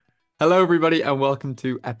Hello, everybody, and welcome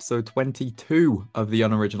to episode 22 of the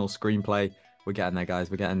Unoriginal Screenplay. We're getting there, guys.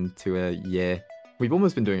 We're getting to a year. We've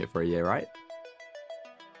almost been doing it for a year, right?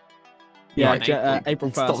 Yeah, Like, April, April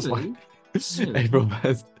it stops 1st. like Really? April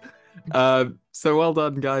 1st. So well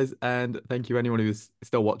done, guys, and thank you anyone who's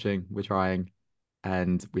still watching. We're trying,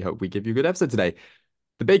 and we hope we give you a good episode today.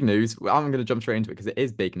 The big news, I'm going to jump straight into it because it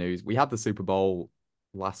is big news. We had the Super Bowl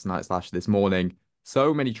last night slash this morning.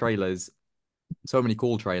 So many trailers, so many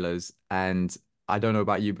cool trailers, and I don't know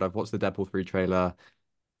about you, but I've watched the Deadpool 3 trailer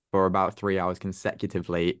for about 3 hours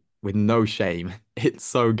consecutively with no shame. It's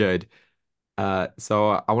so good.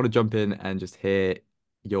 So I want to jump in and just hear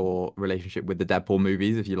your relationship with the Deadpool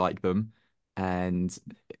movies, if you like them, and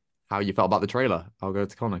how you felt about the trailer. I'll go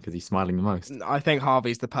to Connor because he's smiling the most. I think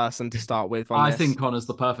Harvey's the person to start with on I this. think Connor's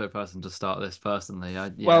the perfect person to start this personally. Yeah.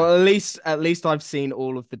 Well, at least I've seen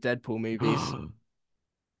all of the Deadpool movies.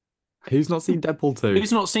 Who's not seen Deadpool 2?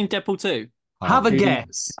 Who's not seen Deadpool 2? Have a Harvey. Who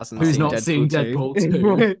guess. hasn't Who's seen not seen Deadpool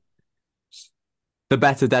Deadpool 2? The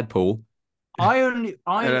better Deadpool. I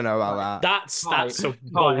don't know about that. That's a Kai,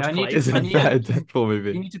 bold I need claim. Is a I need- better Deadpool You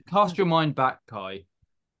movie. need to cast your mind back, Kai.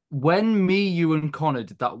 When me, you, and Connor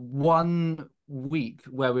did that one week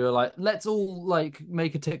where we were like, let's all like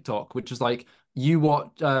make a TikTok, which is like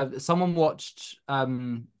someone watched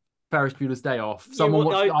Ferris Bueller's Day Off. Someone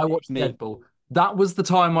well, watched I watched me. Deadpool. That was the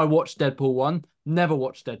time I watched Deadpool 1. Never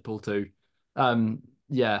watched Deadpool 2.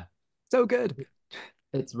 Yeah, So good.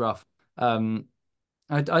 it's rough.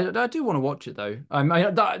 I do want to watch it though.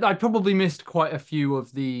 I probably missed quite a few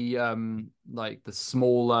of the like the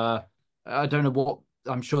smaller. I don't know what.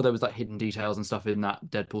 I'm sure there was like hidden details and stuff in that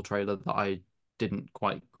Deadpool trailer that I didn't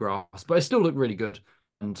quite grasp, but it still looked really good.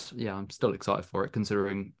 And yeah, I'm still excited for it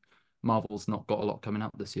considering Marvel's not got a lot coming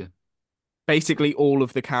out this year. Basically, all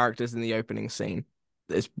of the characters in the opening scene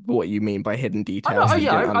is what you mean by hidden I know, details that you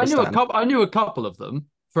yeah, didn't I knew a understand. couple. I knew a couple of them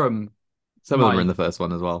from Some of them my are in the first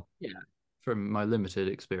one as well. yeah from my limited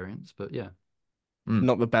experience, but yeah.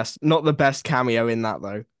 Not the best cameo in that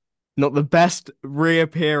though. Not the best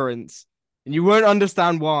reappearance, and you won't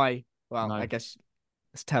understand why. Well, No. I guess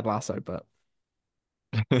it's Ted Lasso, but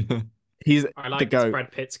he's I the like goat.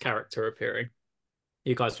 Brad Pitt's character appearing.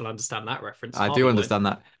 You guys will understand that reference. I Harvey do won't. understand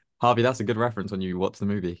that. Harvey, that's a good reference when you watch the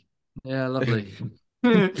movie. Yeah, lovely.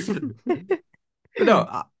 But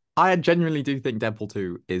no, I genuinely do think Deadpool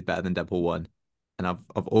 2 is better than Deadpool 1. And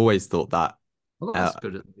I've always thought that. Well, that's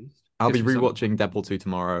good at least. I'll be Gives me some- rewatching Deadpool 2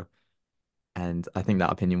 tomorrow, and I think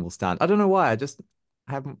that opinion will stand. I don't know why. I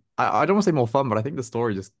haven't I don't want to say more fun, but I think the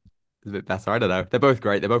story just is a bit better. I don't know. They're both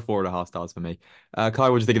great. They're both 4.5 stars for me. Kai, what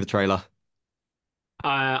do you think of the trailer?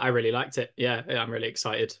 I really liked it. Yeah, I'm really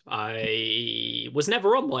excited. I was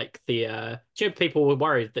never on like people were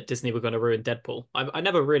worried that Disney were going to ruin Deadpool. I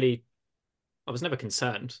was never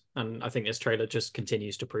concerned, and I think this trailer just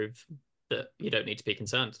continues to prove that you don't need to be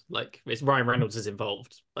concerned. Like, it's Ryan Reynolds is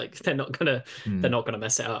involved. Like, Hmm. they're not gonna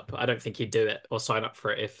mess it up. I don't think he'd do it or sign up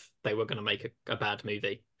for it if they were gonna make a bad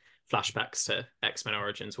movie. Flashbacks to X-Men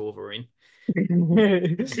Origins Wolverine.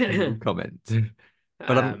 No comment.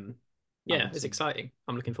 But Yeah, it's exciting.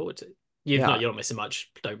 I'm looking forward to it. You're Yeah. not missing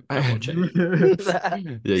much. Don't watch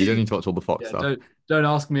it. Yeah, you don't need to watch all the Fox Yeah, stuff. don't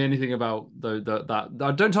ask me anything about that.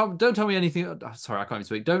 Don't tell me anything. Sorry, I can't even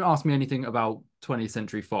speak. Don't ask me anything about 20th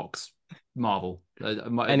Century Fox, Marvel.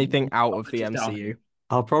 Anything out of the Just down. MCU.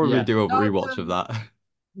 I'll probably Yeah. do a No, rewatch of that.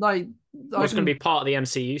 Like It's going to be part of the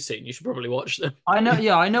MCU soon. You should probably watch them. I know.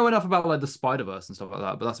 Yeah, I know enough about like the Spider-Verse and stuff like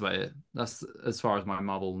that, but that's about it. That's as far as my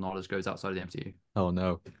Marvel knowledge goes outside of the MCU. Oh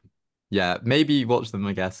no. Yeah, maybe watch them,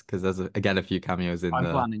 I guess, because there's again a few cameos in I'm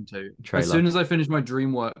the planning to. trailer. As soon as I finish my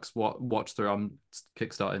DreamWorks watch through, I'm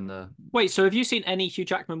kickstarting the. Wait, so have you seen any Hugh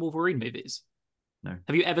Jackman Wolverine movies? No.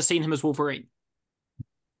 Have you ever seen him as Wolverine?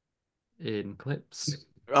 In clips.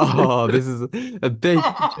 Oh, this is a big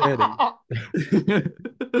journey.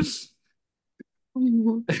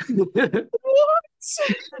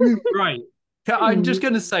 Right. I'm just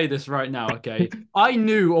going to say this right now, okay? I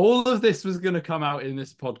knew all of this was going to come out in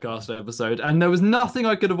this podcast episode, and there was nothing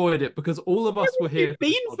I could avoid it because all of us were here. You've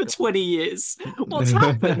been for 20 years. What's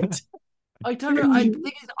happened? I don't know. The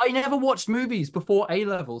thing is, I never watched movies before A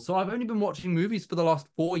level, so I've only been watching movies for the last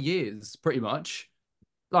 4 years, pretty much.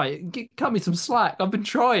 Like, cut me some slack. I've been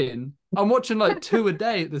trying. I'm watching like 2 a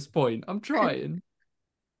day at this point. I'm trying.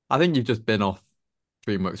 I think you've just been off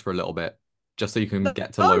DreamWorks for a little bit, just so you can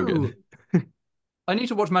get to No. Logan. I need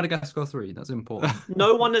to watch Madagascar 3. That's important.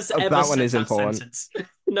 No one has ever that one said is that important. sentence.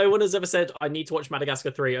 No one has ever said, I need to watch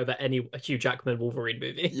Madagascar 3 over any Hugh Jackman Wolverine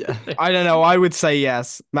movie. Yeah. I don't know. I would say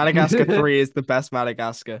yes. Madagascar 3 is the best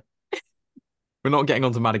Madagascar. We're not getting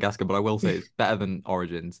onto Madagascar, but I will say it's better than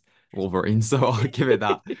Origins Wolverine, so I'll give it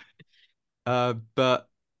that. But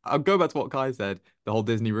I'll go back to what Kai said, the whole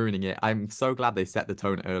Disney ruining it. I'm so glad they set the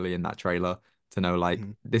tone early in that trailer to know like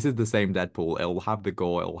Mhm. this is the same Deadpool. It'll have the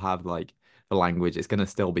gore, it'll have like the language. It's gonna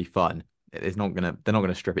still be fun. It's not gonna they're not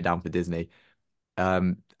gonna strip it down for Disney.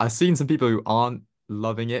 I've seen some people who aren't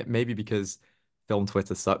loving it, maybe because film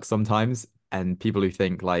Twitter sucks sometimes, and people who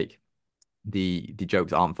think like the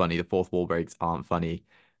jokes aren't funny, the fourth wall breaks aren't funny.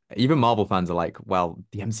 Even Marvel fans are like, well,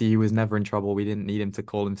 the MCU was never in trouble. We didn't need him to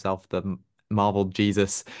call himself the Marvel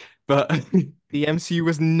Jesus. But The MCU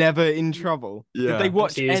was never in trouble. Did they yeah,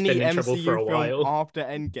 watch MCU's any been in trouble for MCU a film while. after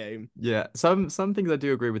Endgame? yeah. Some things I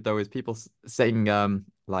do agree with though is people saying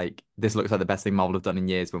like this looks like the best thing Marvel have done in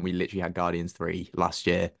years when we literally had Guardians 3 last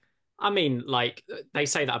year. I mean, like they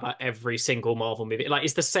say that about every single Marvel movie. Like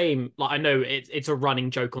it's the same. Like I know it's a running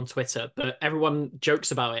joke on Twitter, but everyone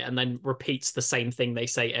jokes about it and then repeats the same thing they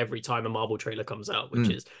say every time a Marvel trailer comes out, which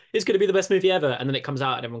Mm, is it's going to be the best movie ever. And then it comes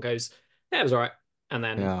out and everyone goes, "Yeah, it was all right." And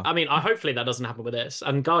then yeah. I mean, hopefully that doesn't happen with this.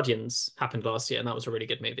 And Guardians happened last year, and that was a really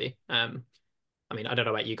good movie. I mean, I don't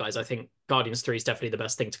know about you guys. I think Guardians 3 is definitely the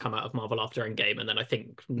best thing to come out of Marvel after Endgame, and then I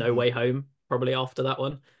think No Mhm. Way Home probably after that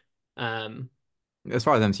one. Um, As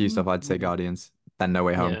far as MCU stuff, I'd say Mm. Guardians, then No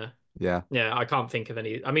Way Home. yeah. Yeah. Yeah, I can't think of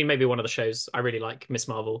any. I mean, maybe one of the shows. I really like Miss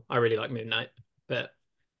Marvel. I really like Moon Knight, but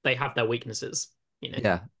they have their weaknesses, you know.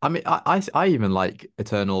 Yeah. I mean, I even like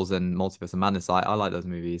Eternals and Multiverse of Madness. I like those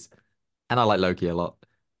movies. And I like Loki a lot.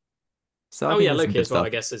 So I Oh think yeah, there's some Loki good as well, I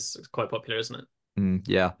stuff. guess is quite popular, isn't it?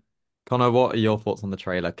 Yeah. Connor, what are your thoughts on the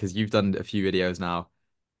trailer? Because you've done a few videos now.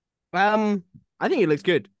 Um, I think it looks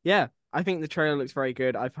good. Yeah, I think the trailer looks very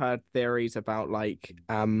good. I've heard theories about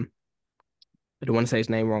I don't want to say his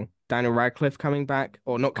name wrong. Daniel Radcliffe coming back,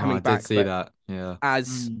 or not Oh, I coming did back, see but that. Yeah.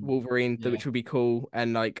 as Mm. Wolverine, Yeah. which would be cool.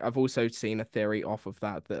 And like I've also seen a theory off of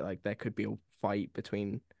that like there could be a fight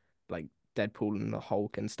between like Deadpool and the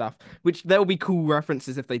Hulk and stuff, which there'll be cool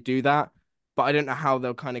references if they do that. But I don't know how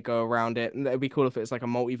they'll kind of go around it. And it'd be cool if it's like a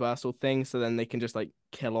multiversal thing, so then they can just like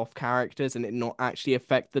kill off characters and it not actually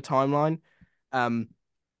affect the timeline. Um,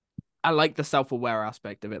 I like the self-aware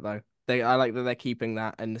aspect of it though. I like that they're keeping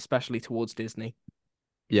that, and especially towards Disney.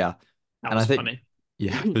 Yeah. That And I was think, funny.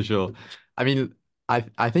 yeah, for sure. I mean,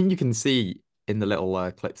 I think you can see in the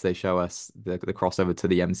little clips they show us the crossover to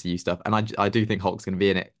the MCU stuff. And I do think Hulk's going to be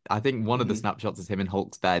in it. I think one of the Mhm. snapshots is him in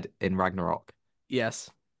Hulk's bed in Ragnarok. Yes,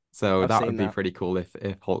 So I've that would seen be that. pretty cool if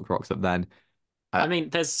Hulk rocks up then. I Uh, mean,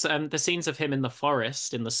 there's the scenes of him in the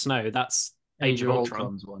forest in the snow. That's Age Age of of Ultron.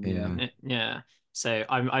 Ultron's one, yeah. yeah. Yeah. So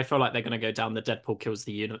I feel like they're going to go down the Deadpool kills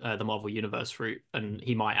the Marvel Universe route, and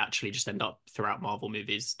he might actually just end up throughout Marvel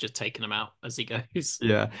movies just taking them out as he goes.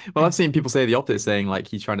 Yeah. Well, I've seen people say the opposite, saying like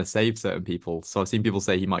he's trying to save certain people. So I've seen people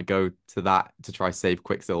say he might go to that to try save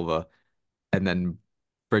Quicksilver and then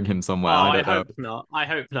bring him somewhere. Oh, I I don't know. hope not. I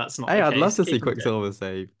hope that's not Hey, the I'd love case. to see Keep him dead. Quicksilver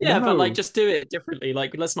save. Yeah, but like No. just do it differently.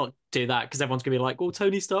 Like let's not do that because everyone's gonna be like, "Well,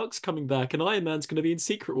 Tony Stark's coming back and Iron Man's gonna be in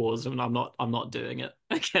Secret Wars," and I'm not doing it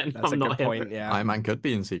again. That's a I'm good not here for point. it. Yeah. Iron Man could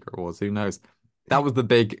be in Secret Wars. Who knows? That was the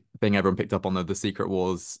big thing everyone picked up on the Secret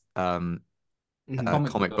Wars Mhm.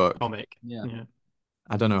 Comic comic book. book. Comic. Yeah. Yeah.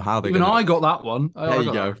 I don't know how they're Even gonna. I got that one. There I you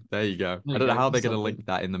got go. that. There you go. There I you don't know go. how they're gonna Sorted. link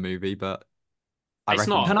that in the movie, but I It's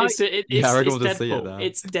reckon. not. Can I? Yeah, I reckon It's we'll just see it Deadpool. there.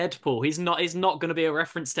 It's Deadpool. He's not going to be a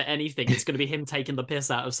reference to anything. It's going to be him taking the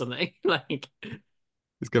piss out of something. Like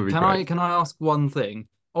It's gonna be Can great. I? Can I ask one thing? Mhm.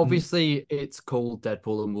 Obviously, it's called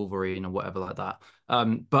Deadpool and Wolverine or whatever like that.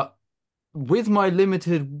 But with my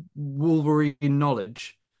limited Wolverine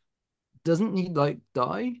knowledge, doesn't he like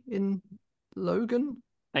die in Logan?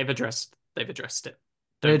 they've addressed it.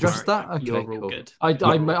 They Don't addressed worry. that? Okay, You're all cool. good. I You're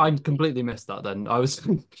all I I good. completely missed that then. I was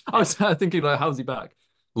I Yeah. was thinking like, how's he back?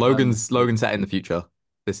 Logan's Cool. set in the future.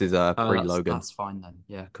 This is pre-Logan. That's fine then.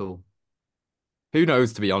 Yeah, cool. Who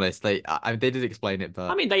knows, to be honest. They did explain it, I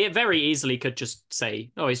but mean, they very easily could just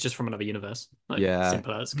say, "Oh, he's just from another universe." Like yeah.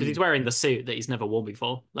 simple as because Hmm. he's wearing the suit that he's never worn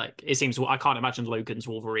before. Like it seems I can't imagine Logan's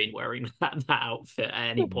Wolverine wearing that outfit at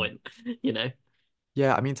any point. You know.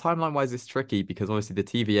 Yeah, I mean, timeline wise, it's tricky because obviously the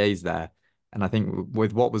TVA's there. And I think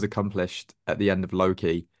with what was accomplished at the end of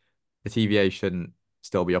Loki, the TVA shouldn't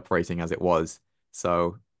still be operating as it was.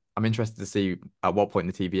 So I'm interested to see at what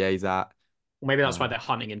point the TVA's at. Or maybe that's why Uh, they're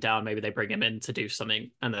hunting him down. Maybe they bring him in to do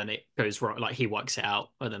something, and then it goes wrong. Like he works it out,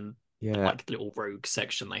 and then yeah. like the little rogue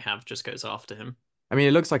section they have just goes after him. I mean,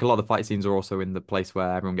 it looks like a lot of the fight scenes are also in the place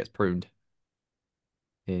where everyone gets pruned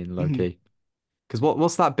in Mhm. Loki. Because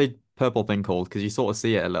what's that big purple thing called? Because you sort of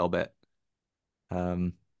see it a little bit.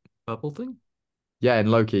 Um, Purple thing? yeah, in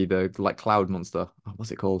Loki, the like cloud monster. Oh,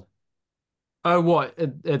 what's it called? Oh, what?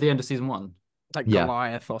 At the end of season one? like Yeah.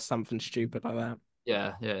 Goliath or something stupid like that.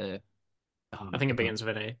 Yeah, yeah, yeah. I think it begins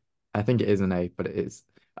with an A. I think it is an A, but it is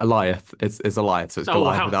Goliath. It's Goliath, so it's Oh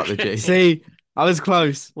Goliath wow. without the G. See, I was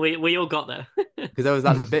close. We all got there. Because there was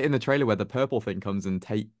that bit in the trailer where the purple thing comes and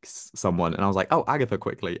takes someone, and I was like, "Oh, Agatha!"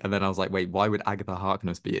 quickly, and then I was like, "Wait, why would Agatha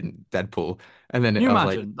Harkness be in Deadpool?" And then Can you I was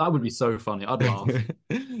like, imagine? That would be so funny. I'd laugh.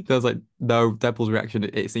 so I was like, "No." Deadpool's reaction,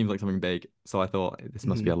 it seems like something big, so I thought this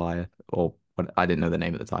must be a Mhm. liar, or what, I didn't know the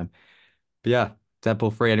name at the time. But yeah,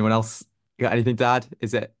 Deadpool 3. Anyone else got anything to add?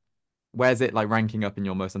 Where's it like ranking up in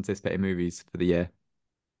your most anticipated movies for the year?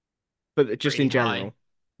 But just Pretty in high. general.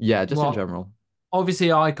 Yeah, just in Well, general.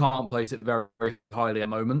 obviously, I can't place it very, very highly at the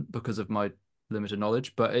moment because of my limited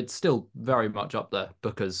knowledge, but it's still very much up there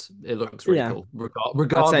because it looks really Yeah, cool.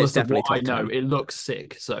 I'd say it's Regardless of definitely what I top know, 10. it looks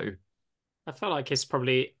sick. So I feel like it's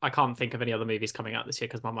probably I can't think of any other movies coming out this year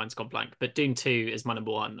because my mind's gone blank. But Dune 2 is my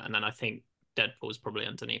number one, and then I think Deadpool's probably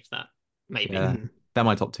underneath that. Maybe. Yeah, Mhm. they're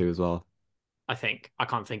my top two as well. I think. I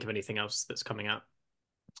can't think of anything else that's coming out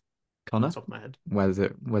on the Connor, top of my head. where's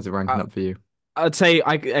it ranking I, up for you? I'd say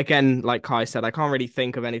I again, like Kai said, I can't really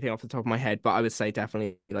think of anything off the top of my head, but I would say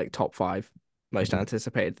definitely like top five most Mhm.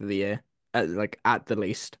 anticipated of the year, like at the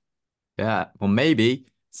least. Yeah, well, maybe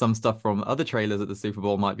some stuff from other trailers at the Super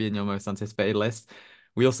Bowl might be in your most anticipated list.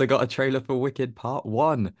 We also got a trailer for Wicked Part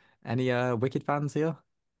 1. Any Wicked fans here?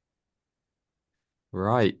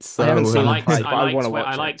 Right, I haven't so seen the fight, but I want to I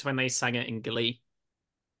watch it. liked when they sang it in Glee.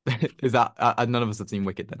 is that none of us have seen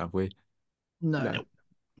Wicked then, have we? no. No, Nope,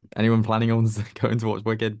 Anyone planning on going to watch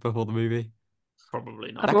Wicked before the movie? probably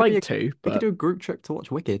I'd not. That could be like to, we could but do a group trip to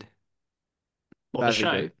watch Wicked. Or the that'd be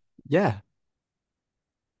show. good. Yeah.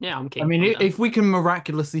 Yeah, I'm I keen. mean, I'm down. if we can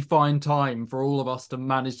miraculously find time for all of us to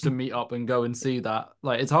manage to meet up and go and see that,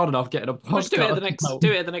 like it's hard enough getting a We'll just do it at podcast. the next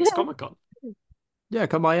do it at the next Comic Con. Yeah,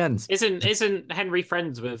 come by ends. Isn't Henry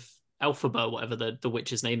friends with Elphaba, whatever the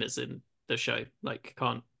witch's name is in the show? Like,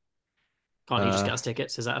 can't he just get Uh us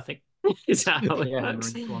tickets? Is that a thing? Is that how it Yeah,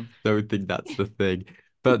 works? Henry, go on. don't think that's the thing.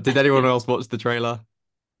 But did anyone else watch the trailer?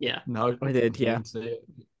 Yeah. No, I did, I yeah. want to see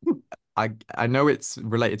it. I know it's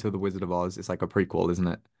related to The Wizard of Oz. It's like a prequel, isn't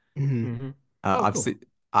it? Mhm. Hmm. Oh, I've cool. seen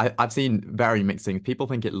I've seen very mixed things. People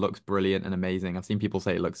think it looks brilliant and amazing. I've seen people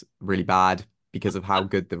say it looks really bad because of how I,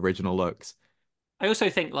 good the original looks. I also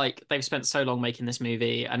think like they've spent so long making this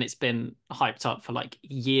movie and it's been hyped up for like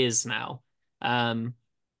years now. Um,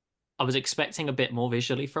 I was expecting a bit more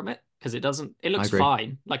visually from it because it I looks agree.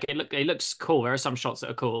 fine. Like it looks cool. There are some shots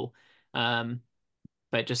that are cool. Um,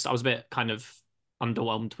 but just I was a bit kind of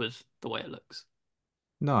underwhelmed with the way it looks.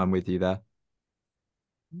 No, I'm with you there.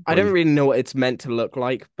 I What do don't you really know what it's meant to look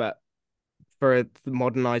like, but for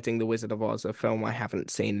modernizing the Wizard of Oz, a film I haven't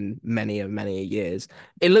seen in many years,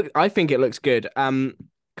 I think it looks good.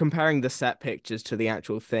 Comparing the set pictures to the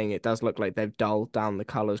actual thing, it does look like they've dulled down the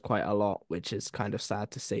colors quite a lot, which is kind of sad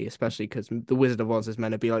to see, especially because the Wizard of Oz is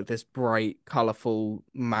meant to be like this bright, colorful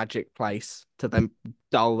magic place. To then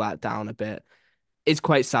dull that down a bit, it's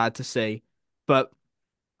quite sad to see, but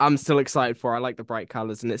I'm still excited for it. I like the bright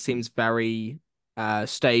colors, and it seems very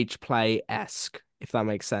stage play-esque, if that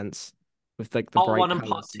makes sense, with like the Part bright one and part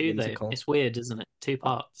colors and two, though, whimsical. it's weird, isn't it? Two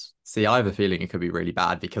parts. see? I have a feeling it could be really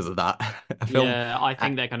bad because of that. A film, Yeah, I a-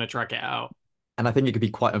 think they're gonna drag it out. and I think it could be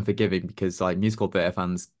quite unforgiving because like musical theatre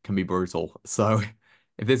fans can be brutal. So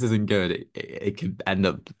if this isn't good, it could end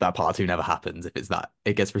up that part two never happens if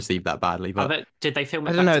it gets received that badly. I But bet did they film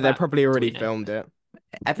I it don't back know. to They back? probably Do already we know? filmed it.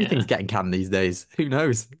 everything's Yeah, getting canned these days. Who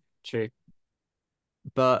knows? true.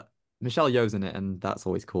 But Michelle Yeoh's in it, and that's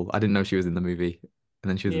always cool. I didn't know she was in the movie, and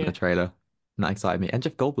then she was in the Yeah. trailer, and that excited me. And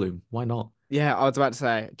Jeff Goldblum, why not? Yeah, I was about to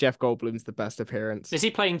say Jeff Goldblum's the best appearance. Is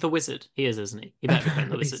he playing the wizard? He is, isn't he? He better be playing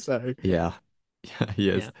the Apparently wizard. so. Yeah, yeah, he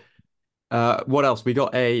is. Yeah. What else? We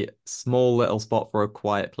got a small little spot for A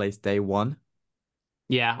Quiet Place Day One.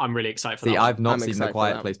 Yeah, I'm really excited for See, that one. I've not I'm seen the excited for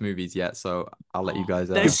Quiet that. Place movies yet, so I'll let you Oh, guys.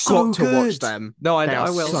 they're You've so got to watch good. them. No, They are I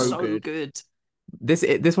will. They're so so good. good.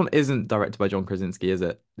 This one isn't directed by John Krasinski, is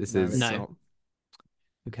it? This No, it's is No. not.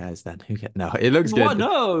 who cares then? Who cares? No, it looks What? good.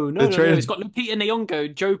 No, The no, no, no. trailer, It's got Lupita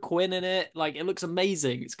Nyong'o, Joe Quinn in it. Like, it looks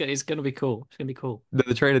amazing. It's gonna be cool. It's gonna be cool.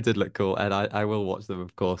 the trailer did look cool, and I will watch them,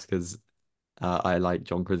 of course, because I like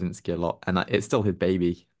John Krasinski a lot, and it's still his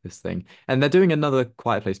baby, this thing. And they're doing another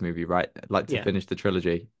Quiet Place movie, right? Like to Yeah, finish the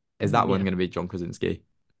trilogy. Is that Mhm. one yeah, going to be John Krasinski?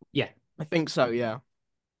 yeah. I think so, yeah.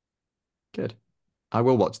 Good. I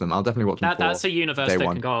will watch them. I'll definitely watch them That's for a universe day that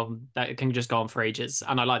one. can just go on for ages.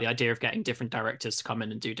 And I like the idea of getting different directors to come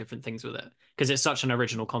in and do different things with it because it's such an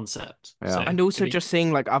original concept. Yeah. So And it also could be, just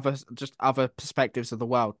seeing like other perspectives of the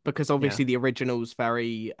world, because yeah, obviously the original's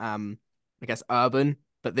very I guess urban,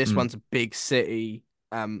 but this Mm. one's a big city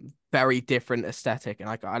very different aesthetic, and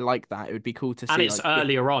I like that. It would be cool to And see it's like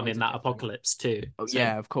different earlier on kinds in of that different. apocalypse too. Oh, So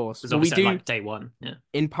yeah, of course. it's Well, we obviously do like day one. Yeah.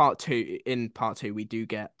 in part two. In part two, we do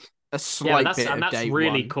get a Yeah, slight bit of that's day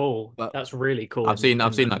really one, cool. but That's really cool I've in seen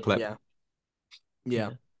that that clip. yeah, yeah.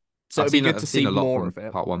 yeah. So it'd be good to I've seen see a lot more from of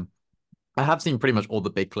it. part one. I have seen pretty much all the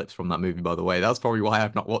big clips from that movie, by the way. That's probably why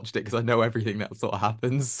I've not watched it because I know everything that sort of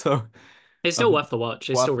happens. So, It's still um, worth the watch.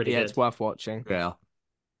 It's still really It's good. worth watching. yeah.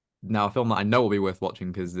 Now, a film that I know will be worth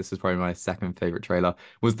watching because this is probably my second favorite trailer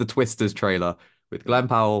was the Twisters trailer with Glenn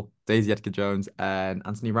Powell, Daisy Edgar Jones, and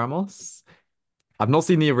Anthony Ramos. I've not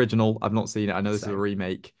seen the original. I've not seen it. I know this is a Same.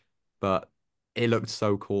 remake, but it looked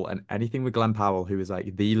so cool. And anything with Glenn Powell, who is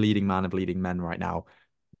like the leading man of leading men right now,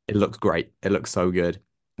 it looks great. It looks so good.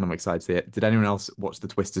 And I'm excited to see it. Did anyone else watch the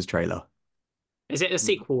Twisters trailer? Is it a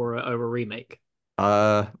sequel or a remake?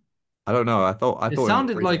 Uh, I don't know. I It thought it was a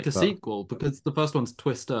sounded like remake, a but sequel because the first one's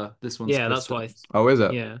Twister, this one's Yeah, that's why. Twisters. oh, is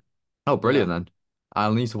it? Yeah. Oh, Yeah, brilliant then.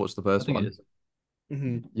 I'll need to watch the I first think it one. is.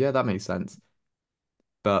 Hmm. Yeah, that makes sense.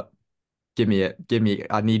 But give me it. Give me.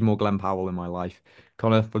 I need more Glenn Powell in my life.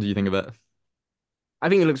 Connor, what do you think of it? I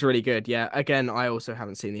think it looks really good. Yeah. Again, I also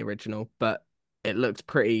haven't seen the original, but it looks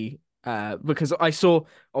pretty. Because I saw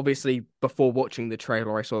obviously before watching the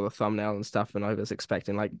trailer, I saw the thumbnail and stuff, and I was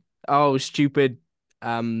expecting like, oh, stupid,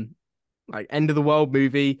 um, like end of the world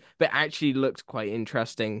movie, but it actually looked quite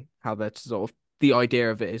interesting how that sort of the idea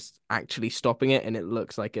of it is actually stopping it, and it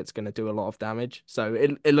looks like it's going to do a lot of damage. So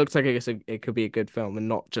it looks like it could be a good film and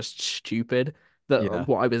not just stupid. That Yeah.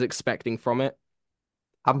 what I was expecting from it.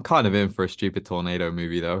 I'm kind of in for a stupid tornado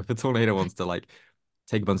movie though. If a tornado wants to like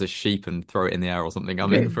take a bunch of sheep and throw it in the air or something,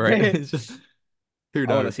 I'm in for it. It's just who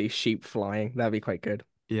I want to knows? see sheep flying. That'd be quite good.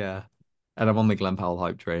 Yeah. And I'm on the Glen Powell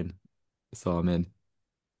hype train, so I'm in.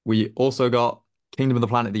 We also got Kingdom of the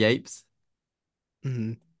Planet of the Apes.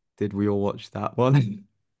 Mhm. Did we all watch that one?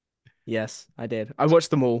 Yes, I did. I watched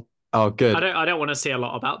them all. Oh, good. I don't want to see a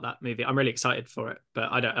lot about that movie. I'm really excited for it,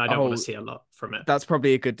 but I don't want to Oh, see a lot from it. that's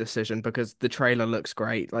probably a good decision because the trailer looks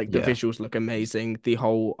great. Like the Yeah. visuals look amazing. The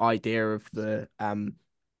whole idea of the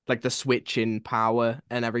like the switch in power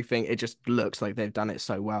and everything, it just looks like they've done it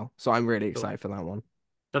so well. So I'm really Cool. excited for that one.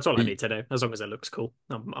 That's all Are I you, need to do. As long as it looks cool,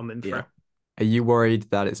 I'm in for Yeah. it. are you worried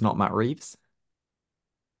that it's not Matt Reeves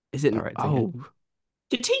Is it? directing it? Oh,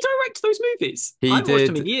 Did he direct those movies? I He haven't watched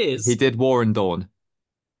them in did. He years. did War and Dawn.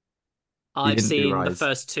 He I've didn't do seen the Rise.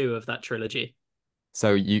 first two of that trilogy.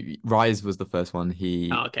 So you Rise was the first one.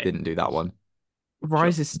 He Oh, okay. didn't do that one.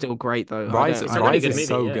 Sure. Rise is still great though. Rise It's a really Rise good is movie,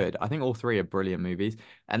 so yeah. good. I think all three are brilliant movies.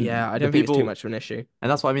 And Yeah, I the don't think it's too people much of an issue.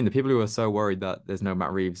 and that's what I mean. The people who are so worried that there's no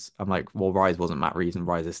Matt Reeves, I'm like, well, Rise wasn't Matt Reeves, and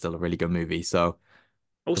Rise is still a really good movie. So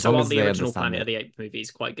as Also, long aren't as the they original understand Planet of it. the Apes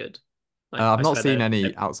movies quite good? Like, I've I not swear seen they're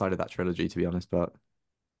any outside of that trilogy, to be honest, but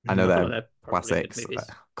I know I feel they're like they're probably good classics,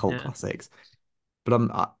 movies. cult Yeah. classics.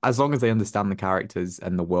 But as long as they understand the characters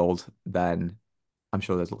and the world, then I'm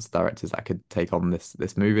sure there's lots of directors that could take on this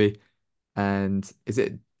movie. And is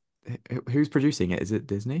it who's producing it? Is it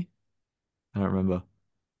Disney? I don't remember.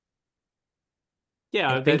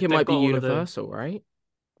 I Yeah, think it they've might be got all of the. Universal, right?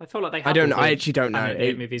 I feel like they I have don't all know. I the actually don't know. Planet of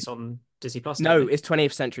the Apes movies on Disney Plus, don't No, they? it's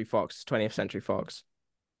 20th Century Fox. 20th Century Fox.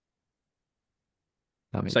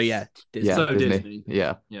 That So yeah, makes Disney. yeah, So Disney.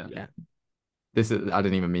 Yeah. Yeah. Yeah. This is I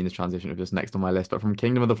didn't even mean this transition, it was just next on my list. But from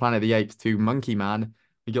Kingdom of the Planet of the Apes to Monkey Man,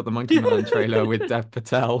 we got the Monkey Man trailer with Dev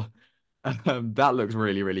Patel. That looks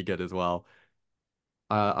really, really good as well.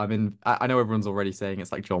 I know everyone's already saying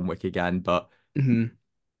it's like John Wick again, but Hmm.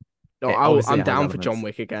 No, obviously I'm it has down for John elements.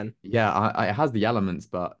 Wick again. Yeah, it has the elements,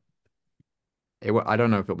 but I don't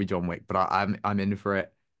know if it'll be John Wick, but I'm in for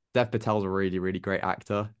it. Dev Patel's a really, really great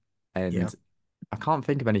actor, Yeah. and I can't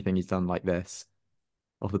think of anything he's done like this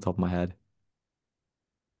off the top of my head.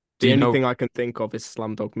 Do The you only know? thing I can think of is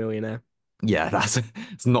Slumdog Millionaire. Yeah, that's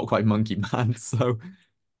it's not quite Monkey Man. So,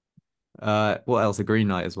 what else? A Green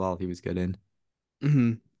Knight as well. He was good in,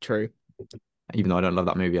 Hmm. True. even though I don't love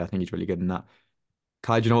that movie. I think he's really good in that.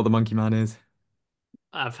 Kai, do you know what the Monkey Man is?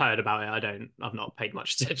 I've heard about it. I've not paid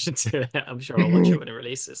much attention to it. I'm sure I'll watch it when it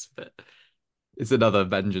releases, but It's another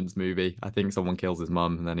vengeance movie. I think someone kills his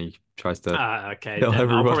mum and then he tries to okay, kill then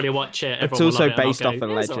I'll everyone. probably watch it. It's Everyone will love also it, and I'll based go, off a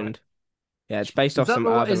 "Yeah, it's all right." legend. Yeah, it's based off some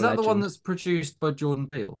Is urban that the one legend. that's produced by Jordan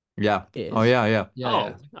Peele? Yeah. It Oh is. yeah, yeah.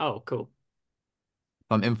 Yeah, Oh, cool.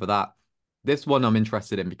 I'm in for that. This one I'm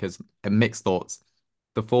interested in because mixed thoughts.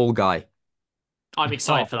 The Fall Guy. I'm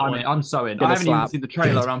excited Oh, for that one. I'm so in. I Gonna haven't even slap. seen the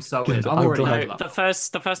trailer. Good. I'm so Good. in. I'm I'm already glad. in for No, that. the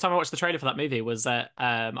first time I watched the trailer for that movie was at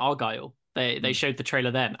Argyle. They showed the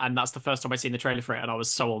trailer then, and that's the first time I seen the trailer for it, and I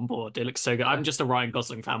was so on board. It looks so good. I'm just a Ryan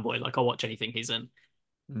Gosling fanboy. Like I'll watch anything he's in.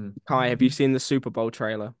 Mm. Kai, have you seen the Super Bowl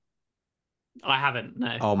trailer? I haven't.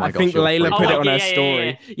 No. Oh I my gosh, think you're Layla freaking put it out. on her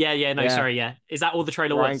story. No, Yeah, sorry, yeah. Is that all the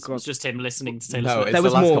trailer Ryan was? Was got. just him listening to Taylor No, Swift? it's There the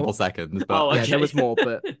was last more. couple seconds, but Oh, Yeah, there okay. was more,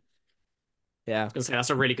 but I yeah. was gonna say that's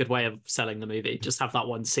a really good way of selling the movie. Just have that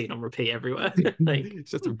one scene on repeat everywhere. Like,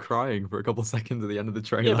 it's just him crying for a couple seconds at the end of the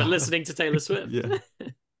yeah, but trailer. listening to Taylor Swift. Yeah.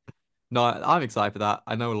 No, I'm excited for that.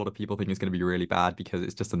 I know a lot of people think it's going to be really bad because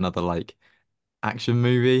it's just another like action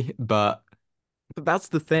movie, but But that's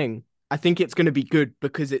the thing. I think it's going to be good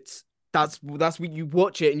because that's what you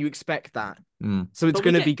watch it and you expect that. mm, So it's But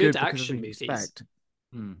we going to be get good good because of action what you movies. expect.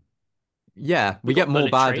 Hmm. yeah, We we get got more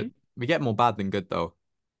Bullet bad. Train. We get more bad than good though.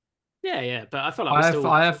 Yeah, but I feel like we're still.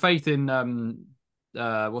 I have faith in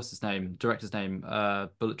what's his name? Director's name?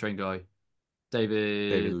 Bullet Train guy. David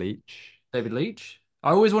David Leitch. David Leitch. I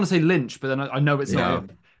always want to say Lynch, but then I know it's not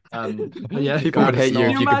Yeah. him. But yeah, People Glad would it's hate you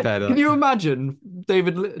not. if you compared can that. you imagine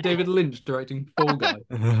David Lynch directing Fall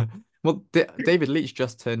Guy? Well, David Leitch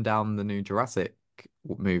just turned down the new Jurassic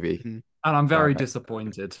movie. Mhm. And I'm very Right.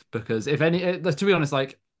 disappointed because if any, to be honest,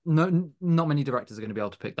 like not many directors are going to be able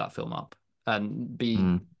to pick that film up and be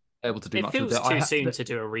Mm. able to do It much with feels it. too soon to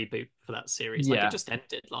do a reboot for that series. Like it Yeah, just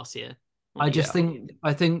ended last year. I Like, just Yeah.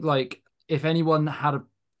 I think like if anyone had a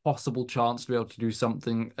possible chance to be able to do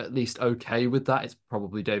something at least okay with that, it's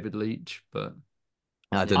probably David Leitch. But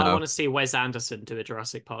I don't yeah, I know. want to see Wes Anderson do a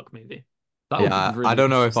Jurassic Park movie. that would be Yeah, I really don't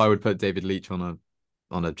know if I interesting. would put David Leitch on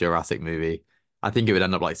a Jurassic movie. I think it would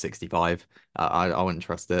end up like 65. I wouldn't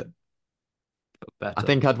trust it. But I better.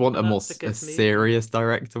 think I'd want But a more that's a a good movie. serious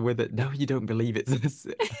director with it. No, you don't believe it. I'm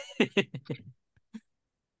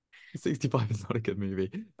 65 is not a good movie.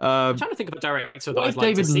 trying to think of a director that What I'd if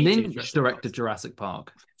like to David see do Lynch Jurassic Park. directed Jurassic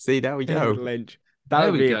Park? See, there we David go. Lynch. That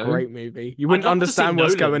There would we be a go. great movie. You I'd wouldn't love to see understand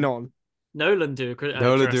what's going Nolan. on. Nolan do a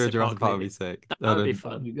Nolan do a Jurassic Jurassic Park Park would be movie. sick. That would be Nolan,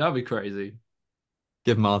 fun. That'd be crazy.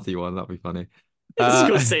 give Marty one. That'd be funny. Uh,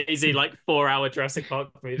 Scorsese like 4 hour Jurassic Park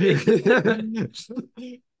movie.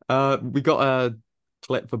 we got a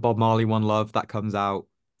clip for Bob Marley One Love that comes out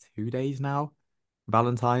 2 days now. Yeah.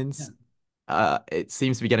 Valentine's. It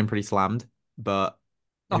seems to be getting pretty slammed, but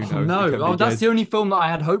who Oh knows? It no! could be Oh, that's good. the only film that I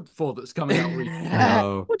had hoped for that's coming out recently.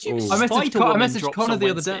 No. What do you Ooh. Spider I Woman messaged drops Connor on the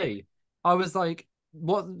other Wednesday? day. I was like,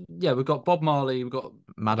 "What? Yeah, we've got Bob Marley, we've got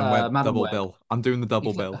Madam Web Madam double Web." bill. I'm doing the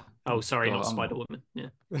double Exa- bill. Oh, sorry, God, not Spider Woman. Yeah.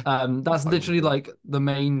 that's Spider-Man literally 2. like the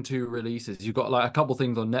main two releases. You've got like a couple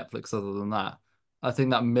things on Netflix other than that. I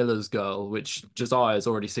think that Miller's Girl, which Josiah has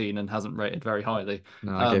already seen and hasn't rated very highly.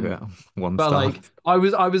 No, I gave it Um, 1 star. like I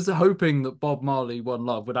was hoping that Bob Marley One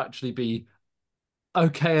Love would actually be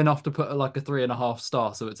okay enough to put like a 3.5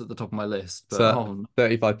 star, so it's at the top of my list. But So oh,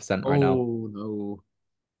 35% right now. oh no,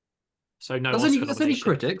 So no Oscar that's only nomination.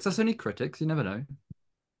 critics. That's only critics. You never know.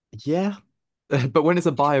 Yeah. But when it's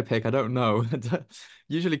a biopic, I don't know.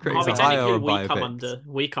 Usually I critics mean, are higher technically, on biopics.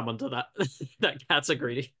 we come under that that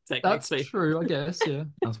category. That's Technically, true, I guess. Yeah.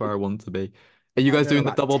 That's where I want to be. Are you I guys don't know doing the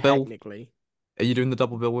about double bill? technically. Are you doing the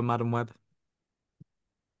double bill with Madam Web?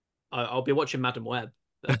 I'll be watching Madam Web.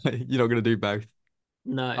 But You're not gonna do both.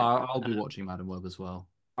 no, I'll be watching Madam Web as well.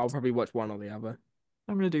 I'll probably watch one or the other.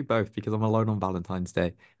 I'm gonna do both because I'm alone on Valentine's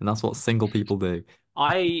Day, and that's what single people do.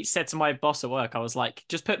 I said to my boss at work, I was like,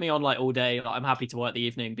 just put me on like all day. Like, I'm happy to work the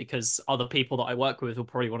evening because other people that I work with will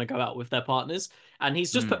probably want to go out with their partners. And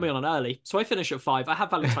he's just put me on early. So I finish at 5. I have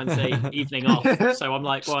Valentine's Day evening off. So I'm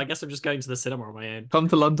like, well, I guess I'm just going to the cinema on my own. Come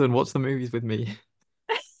to London, watch the movies with me.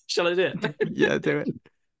 Shall I do it? Yeah, do it.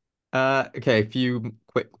 Okay, a few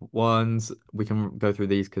quick ones. We can go through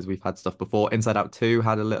these because we've had stuff before. Inside Out 2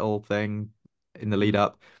 had a little thing in the lead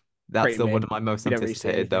up. That's Pretty still one mid. of my most We don't really see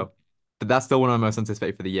anticipated, anything. though. But that's still one of my most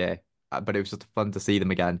anticipated for the year. But it was just fun to see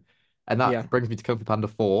them again. And Yeah. that brings me to Kung Fu Panda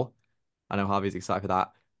 4. I know Harvey's excited for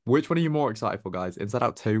that. Which one are you more excited for, guys? Inside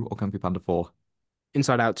Out 2 or Kung Fu Panda 4?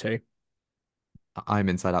 Inside Out too. I'm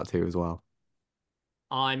Inside Out 2 as well.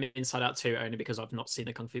 I'm Inside Out 2 only because I've not seen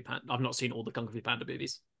the Kung Fu Panda. I've not seen all the Kung Fu Panda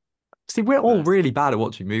movies. See, we're all Fair. really bad at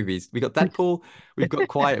watching movies. We got Deadpool, we've got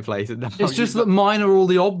Quiet Place, and now It's just you've that mine are all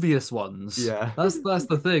the obvious ones. Yeah. That's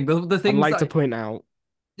the thing. The I'd things like to that point out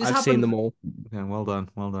this I've seen happened. them all. Yeah, well done,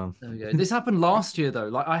 well done. There we go. This happened last year though.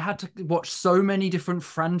 Like I had to watch so many different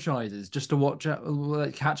franchises just to watch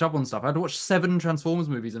like, catch up on stuff. I had to watch 7 Transformers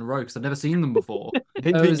movies in a row because I'd never seen them before. I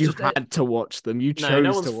didn't It think was you just had to watch them. You No,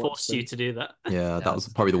 no chose one's to watch forced you them. to do that. Yeah, that was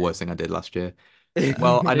Yes. probably the worst thing I did last year.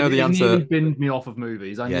 Well, I know the It nearly answer. binned me off of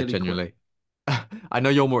movies. I Yeah, nearly quit. genuinely. I know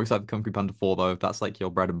you're more excited for Kung Fu Panda 4 though. If that's like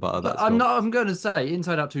your bread and butter, But that's your. I'm going to say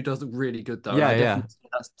Inside Out 2 does look really good though. And Yeah, I yeah. definitely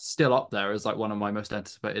that's still up there as like one of my most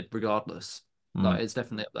anticipated regardless. Mm. Like it's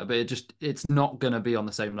definitely up there, but it's not going to be on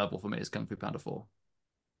the same level for me as Kung Fu Panda 4.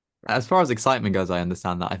 As far as excitement goes, I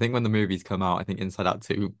understand that. I think when the movies come out, I think Inside Out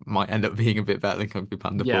 2 might end up being a bit better than Kung Fu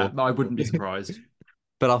Panda Yeah, 4. I wouldn't be surprised.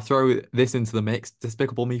 But I'll throw this into the mix.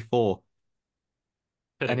 Despicable Me 4.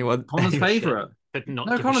 Couldn't Anyone? Connor's give a shit. favorite. Could not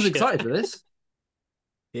No, give a Connor's shit. excited for this.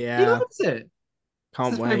 He Yeah, loves it. It's can't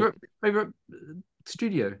his wait. favorite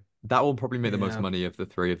studio. That will probably make the most Yeah, money of the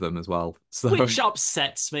three of them as well. So Which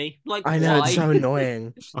upsets me. Like, I know it's why? so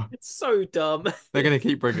annoying. It's so dumb. they're going to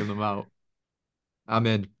keep bringing them out. I'm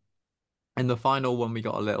in. And the final one we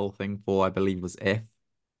got a little thing for, I believe, was If.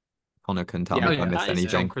 Connor can tell Yeah, me Oh if I yeah. missed That is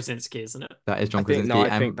John anything. Krasinski, isn't it? That is I John think no, Krasinski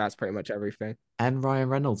I think that's pretty much everything. and Ryan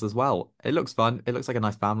Reynolds as well. It looks fun. It looks like a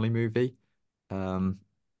nice family movie. Um,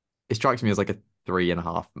 it strikes me as like a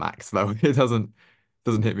 3.5 max, though. It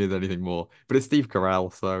doesn't hit me as anything more. But it's Steve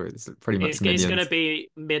Carell, so it's pretty much It's going to Minions. be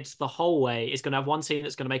mid the whole way. It's going to have one scene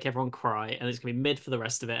that's going to make everyone cry, and it's going to be mid for the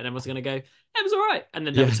rest of it, and everyone's going to go, "It was all right," and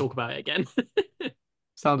then never Yeah, talk about it again.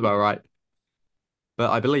 sounds about right. But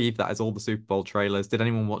I believe that is all the Super Bowl trailers. Did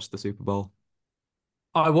anyone watch the Super Bowl?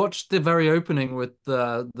 I watched the very opening with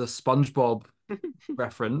the SpongeBob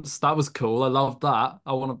reference. That was cool. I loved that.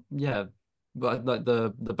 I want to, yeah, but like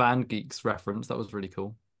the Band Geeks reference. That was really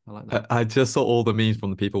cool. I like that. I just saw all the memes from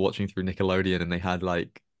the people watching through Nickelodeon, and they had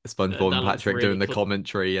like SpongeBob and That looks Patrick doing really the cool.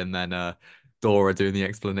 commentary, and then Dora doing the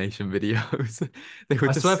explanation videos. They were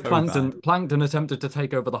I just swear so bad. Plankton attempted to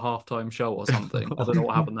take over the halftime show or something. I don't know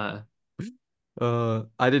what happened there.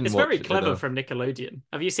 I didn't It's very watch it clever though. from Nickelodeon.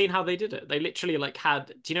 Have you seen how they did it? They literally like had,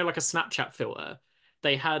 do you know, like a Snapchat filter?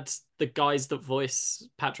 They had the guys that voice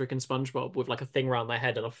Patrick and SpongeBob with like a thing around their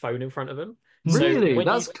head and a phone in front of them. So Really?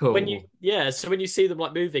 That's cool. yeah, so when you see them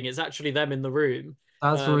like moving, it's actually them in the room.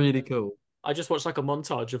 That's Um, really cool. I just watched like a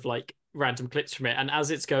montage of like random clips from it, and as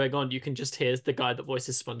it's going on, you can just hear the guy that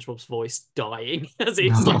voices SpongeBob's voice dying as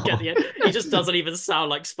he's like at No. the end. He just doesn't even sound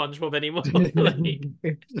like SpongeBob anymore. Like,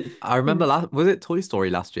 I remember was it Toy Story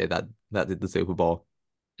last year that did the Super Bowl?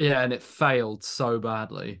 Yeah, and it failed so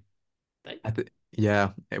badly.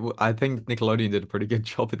 Yeah, I think Nickelodeon did a pretty good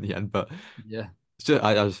job in the end, but Yeah.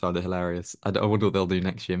 I just found it hilarious. I wonder what they'll do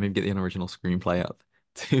next year. Maybe get the unoriginal screenplay up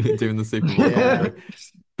to doing the Super Bowl Yeah. commentary.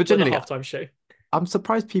 But with a generally, halftime show. I'm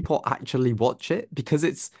surprised people actually watch it because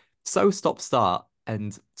it's so stop-start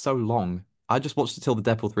and so long. I just watched it till the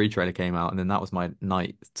Deadpool 3 trailer came out, and then that was my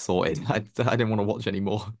night sorted. I didn't want to watch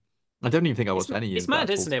anymore. I don't even think I watched any It's of the mad, actual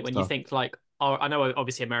isn't it, when you stuff. think like, oh, I know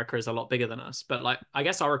obviously America is a lot bigger than us, but like I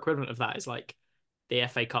guess our equivalent of that is like the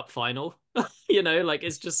FA Cup final. You know, like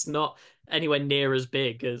it's just not anywhere near as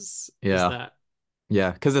big as Yeah, that.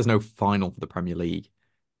 yeah, because there's no final for the Premier League,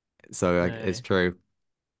 so like, it's No. true.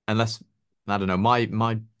 Unless I don't know, my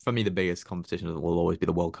for me the biggest competition will always be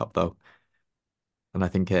the World Cup though, and I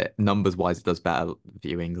think it numbers wise it does better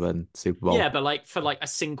viewing than Super Yeah, Bowl. but like for like a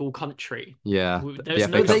single country, Yeah, the there's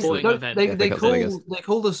FA no But they Cup's the sporting don't event. the FA Cup's the biggest. they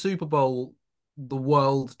call the Super Bowl the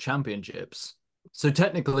World Championships. So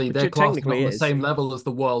technically Which they're it classed technically on the is. same level as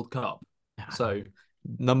the World Cup. So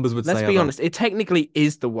Numbers would Let's say be other. honest, it technically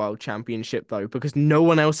is the world championship though, because no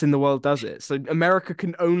one else in the world does it. So America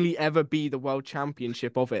can only ever be the world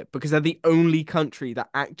championship of it because they're the only country that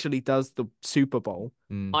actually does the Super Bowl.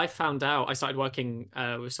 Mm. I found out I started working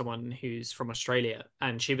with someone who's from Australia,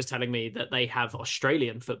 and she was telling me that they have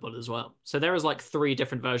Australian football as well. So there is like three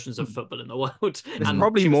different versions of football in the world. There's Mm. And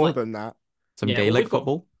probably she was more like, than that. Some yeah, well, Gaelic we've got,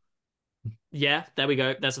 football. yeah, there we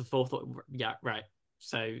go. There's a fourth. Yeah, right.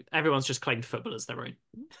 So everyone's just claimed football as their own.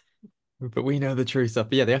 But we know the true stuff.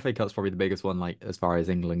 But yeah, the FA Cup's probably the biggest one, like as far as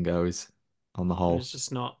England goes on the And whole. it's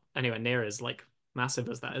just not anywhere near as like massive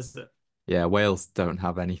as that, is it? Yeah, Wales don't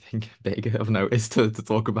have anything big of notice to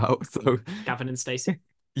talk about. So Gavin and Stacey.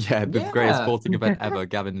 yeah, the greatest yeah. sporting event ever,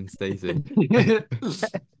 Gavin and Stacey.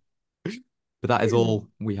 But that is all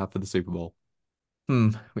we have for the Super Bowl.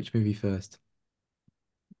 Which movie first?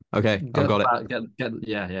 Okay, I've got it.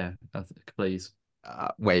 Yeah, yeah. Please.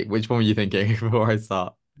 Wait, which one were you thinking before I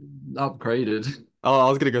start? Upgraded. Oh, I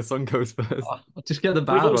was gonna go Suncoast first. Just get the We've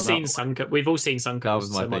bad all one out seen of Suncoast. We've all seen That was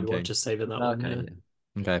Suncoast, my so maybe we'll thinking. just save it that the way. one. Yeah.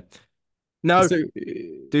 Okay. Okay. No, So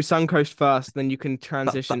do Suncoast first, then you can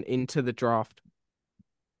transition that into the draft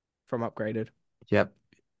from upgraded. yep.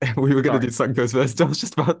 We were gonna do Sorry. Suncoast first. I was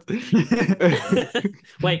just about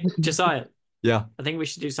Wait, Josiah, Yeah. I think we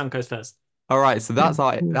should do Suncoast first. All right, so that's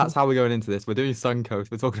how we're going into this. We're doing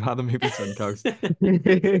Suncoast. We're talking about the movie Suncoast.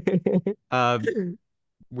 Um,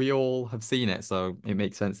 we all have seen it, so it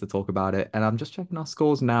makes sense to talk about it. And I'm just checking our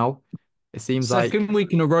scores now. It seems like Second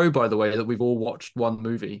week in a row, by the way, that we've all watched one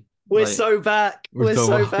movie. We're Like, so back. we've We're done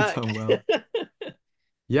so well. We've back. done well.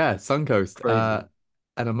 Yeah, Suncoast. crazy.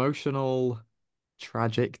 An emotional,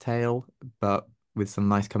 tragic tale, but with some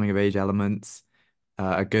nice coming of age elements.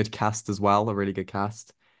 a good cast as well, a really good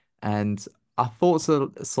cast. And our thoughts are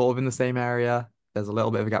sort of in the same area. There's a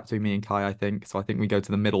little bit of a gap between me and Kai, I think. So I think we go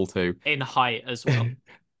to the middle two. In height as well.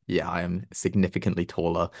 Yeah, I am significantly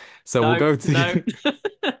taller. So we'll No, go no. to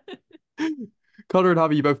Connor and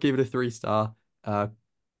Harvey, you both gave it a 3 star.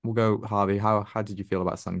 We'll go Harvey. How did you feel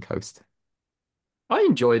about Suncoast? I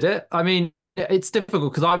enjoyed it. I mean, it's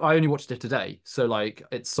difficult because I only watched it today, so like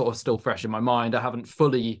it's sort of still fresh in my mind. I haven't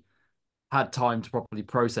fully had time to properly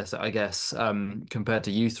process it, I guess, compared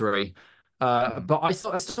to you three. But I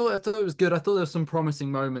thought it was good. I thought there were some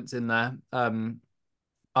promising moments in there.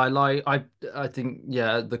 I think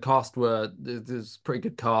yeah, the cast were there's pretty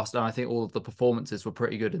good cast, and I think all of the performances were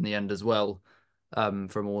pretty good in the end as well,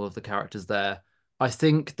 from all of the characters there. I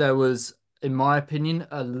think there was, in my opinion,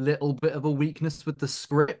 a little bit of a weakness with the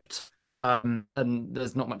script, and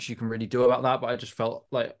there's not much you can really do about that. But I just felt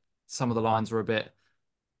like some of the lines were a bit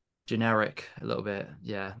generic, a little bit,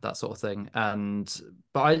 yeah, that sort of thing.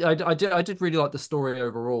 But I did really like the story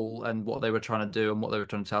overall and what they were trying to do and what they were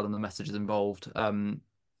trying to tell and the messages involved.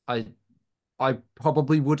 I I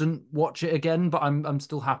probably wouldn't watch it again, but I'm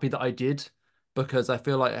still happy that I did because I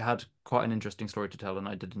feel like it had quite an interesting story to tell and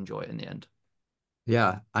I did enjoy it in the end.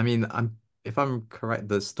 Yeah, I mean, if I'm correct,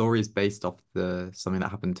 the story is based off the something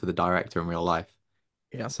that happened to the director in real life.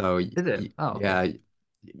 Yeah. So Is it? Oh, yeah, okay.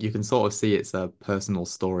 you can sort of see it's a personal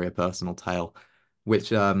story, a personal tale,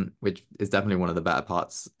 which is definitely one of the better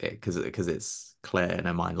parts because it's clear in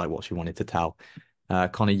her mind like what she wanted to tell.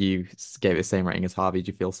 Connor, you gave it the same rating as Harvey.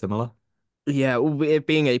 Do you feel similar? Yeah, well, it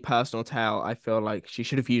being a personal tale, I feel like she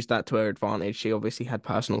should have used that to her advantage. She obviously had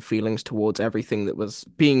personal feelings towards everything that was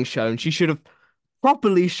being shown. She should have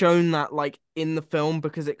properly shown that, like, in the film,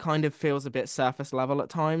 because it kind of feels a bit surface level at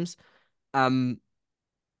times. Um,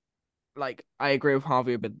 like I agree with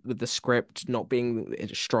Harvey with the script not being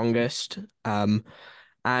its strongest. And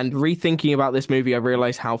rethinking about this movie, I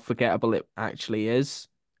realized how forgettable it actually is.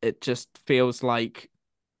 It just feels like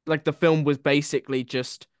the film was basically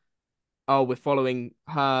just, oh, we're following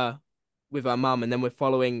her with her mum, and then we're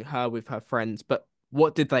following her with her friends. But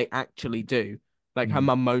what did they actually do? Like her Mm.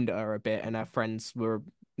 mum moaned at her a bit, and her friends were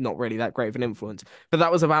not really that great of an influence. But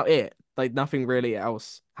that was about it. Like nothing really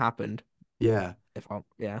else happened. Yeah.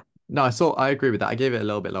 Yeah. No, I agree with that. I gave it a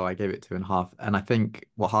little bit low. I gave it 2.5. And I think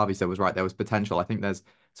what Harvey said was right. There was potential. I think there's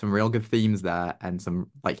some real good themes there and some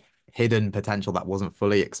like hidden potential that wasn't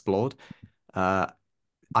fully explored. Uh,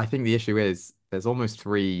 I think the issue is there's almost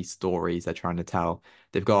 3 stories they're trying to tell.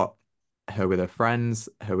 They've got her with her friends,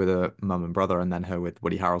 her with her mum and brother, and then her with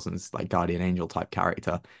Woody Harrelson's like guardian angel type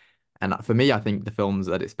character. And for me, I think the film's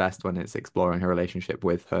at its best when it's exploring her relationship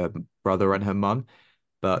with her brother and her mum.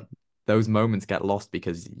 But those moments get lost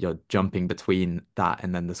because you're jumping between that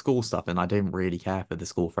and then the school stuff. And I didn't really care for the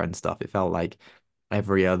school friend stuff. It felt like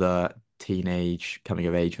every other teenage coming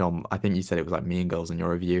of age film. I think you said it was like Mean Girls in your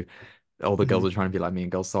review. All the girls Mhm. are trying to be like Mean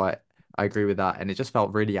Girls. So I agree with that. And it just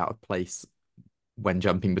felt really out of place when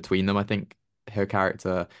jumping between them. I think her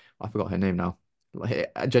character, I forgot her name now. Like,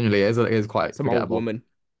 it genuinely is quite Some old forgettable. woman,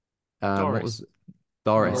 What Doris. was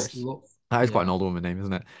Doris? Doris. That is quite an Yeah. old woman name,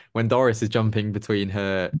 isn't it? When Doris is jumping between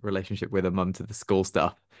her relationship with her mum to the school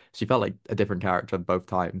stuff, she felt like a different character both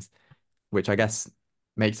times, which I guess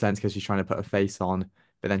makes sense because she's trying to put a face on,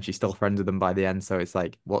 but then she's still friends with them by the end. So it's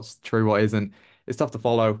like, what's true, what isn't? It's tough to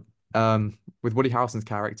follow. With Woody Harrelson's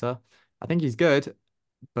character, I think he's good,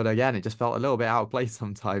 but again, it just felt a little bit out of place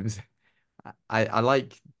sometimes. I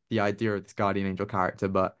like the idea of this guardian angel character,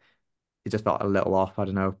 but it just felt a little off. I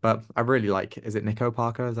don't know, but I really like. Is it Nico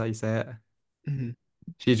Parker? Is that how you say it? Mhm.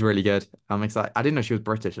 She's really good. I'm excited. I didn't know she was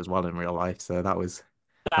British as well in real life, so that That was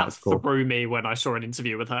cool. threw me when I saw an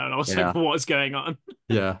interview with her, and I was like, Yeah, "What's going on?"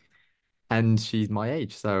 yeah. And she's my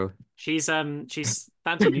age, so She's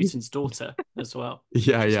Thandie Newton's daughter as well,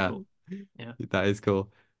 yeah, which is yeah. cool. Yeah. That is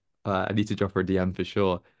cool. I need to drop her a DM for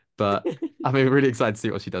sure. But I'm really excited to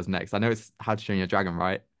see what she does next. I know it's How to Train Your Dragon,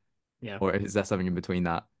 right? Yeah. Or is there something in between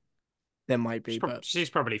that? There might be, but She's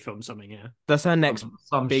probably filmed something, yeah. that's her next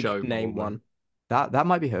Some big show name probably. one. That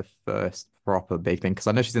might be her first proper big thing because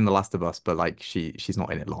I know she's in The Last of Us, but like she's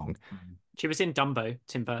not in it long. She was in Dumbo,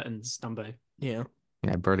 Tim Burton's Dumbo. Yeah.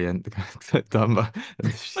 Yeah, brilliant. Dumb. Well,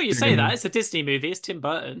 She's you say that doing it's a Disney movie. It's Tim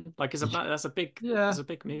Burton. Like, Yeah, that's a big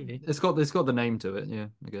movie. it's got the name to it, yeah,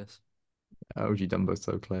 I guess. OG Dumbo's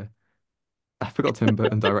so clear. I forgot Tim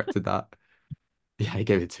Burton directed that. Yeah, he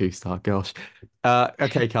gave it 2 star. Gosh.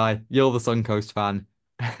 Okay, Kai, you're the Suncoast fan.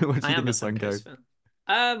 What do I you am think a of Suncoast Suncoast?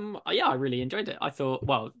 fan. Yeah, I really enjoyed it. I thought,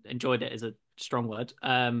 well, enjoyed it is a strong word,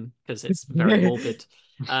 because it's very morbid.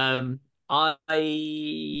 Um, I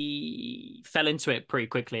fell into it pretty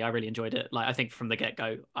quickly. I really enjoyed it. Like I think from the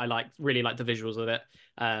get-go, I really like the visuals of it.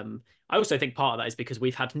 I also think part of that is because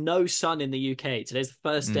we've had no sun in the UK. Today's the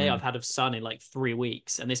first day I've Mm. had of sun in like 3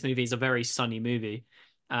 weeks, and this movie is a very sunny movie.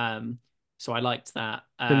 Um, so I liked that.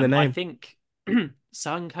 In the I name. think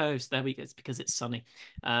Suncoast. There we go. It's because it's sunny.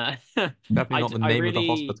 Definitely not the I name of the really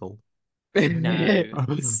hospital. no.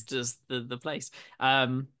 It's just the place.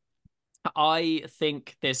 I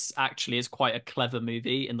think this actually is quite a clever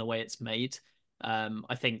movie in the way it's made.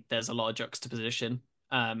 I think there's a lot of juxtaposition,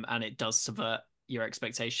 and it does subvert your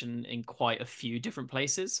expectation in quite a few different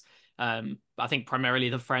places. I think primarily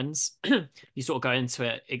the friends, you sort of go into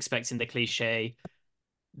it expecting the cliche.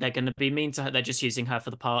 They're going to be mean to her. They're just using her for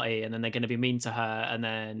the party, and then they're going to be mean to her, and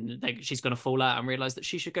then she's going to fall out and realize that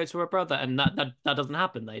she should go to her brother, and that doesn't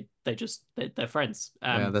happen. They're friends.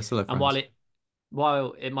 Yeah, they're still And friends.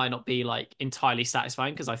 while it might not be like entirely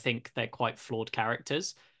satisfying because I think they're quite flawed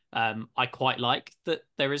characters, I quite like that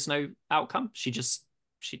there is no outcome. They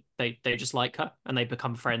just like her and they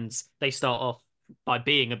become friends. They start off by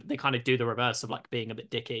they kind of do the reverse of like being a bit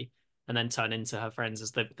dicky and then turn into her friends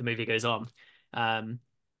as the movie goes on. Um,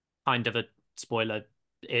 Kind of a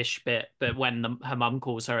spoiler-ish bit, but when her mum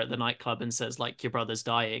calls her at the nightclub and says like your brother's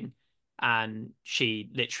dying, and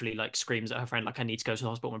she literally like screams at her friend like I need to go to the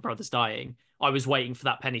hospital, my brother's dying. I was waiting for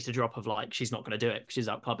that penny to drop of like she's not going to do it, she's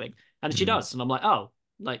out clubbing, and she Mm. does, and I'm like, oh,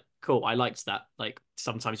 like cool, I liked that. Like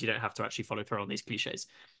sometimes you don't have to actually follow through on these cliches.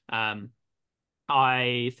 Um,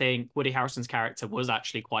 I think Woody Harrelson's character was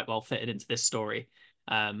actually quite well fitted into this story.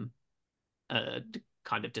 Um, uh,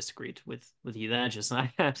 Kind of disagreed with you there just now.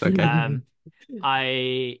 It's okay.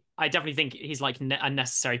 I definitely think he's like a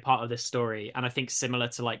necessary part of this story, and I think similar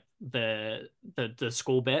to like the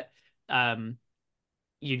school bit, um,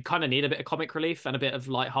 you kind of need a bit of comic relief and a bit of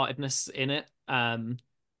lightheartedness in it,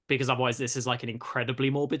 because otherwise this is like an incredibly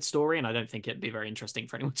morbid story, and I don't think it'd be very interesting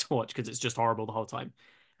for anyone to watch because it's just horrible the whole time.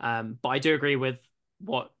 But I do agree with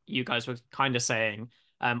what you guys were kind of saying.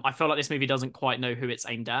 I feel like this movie doesn't quite know who it's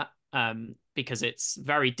aimed at, because it's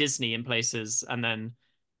very Disney in places, and then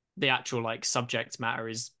the actual like subject matter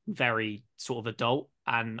is very sort of adult,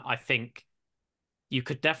 and I think you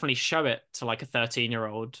could definitely show it to like a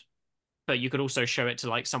 13-year-old, but you could also show it to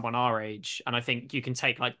like someone our age, and I think you can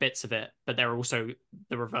take like bits of it, but there are also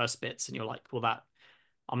the reverse bits, and you're like, well, that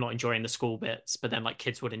I'm not enjoying the school bits, but then like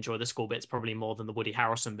kids would enjoy the school bits probably more than the Woody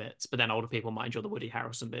Harrelson bits, but then older people might enjoy the Woody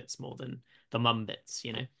Harrelson bits more than the mum bits,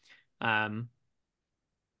 you know. um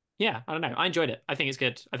yeah, I don't know. I enjoyed it. I think it's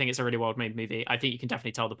good. I think it's a really well made movie. I think you can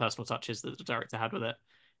definitely tell the personal touches that the director had with it.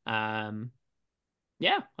 Um,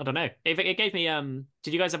 yeah, I don't know. It gave me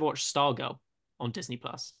did you guys ever watch Stargirl on Disney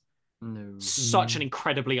Plus? No. Such an Mm.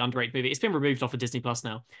 incredibly underrated movie. It's been removed off of Disney Plus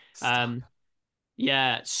now. Stop. Um,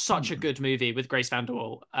 yeah, such a good movie with Grace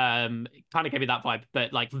Vanderwaal. It kind of gave me that vibe,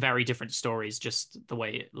 but like very different stories, just the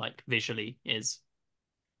way it like visually is.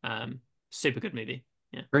 Um, Super good movie.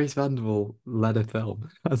 Yeah. Grace Vanderbilt led a film.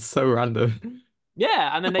 That's so random.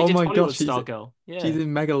 Yeah, and then they Oh did my Hollywood gosh, Stargirl. she's Yeah.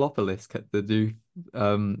 in Megalopolis, the new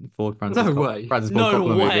No way. Francis Ford No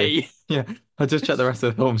Coppola movie. way. Yeah, I just checked the rest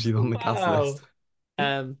of the film. She's on the cast list.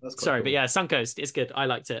 Wow. That's quite Sorry, but cool. yeah, Suncoast is good. I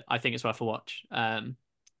liked it. I think it's worth a watch.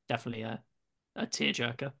 Definitely a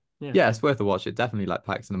tearjerker. Yeah. Yeah, it's worth a watch. It definitely like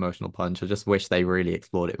packs an emotional punch. I just wish they really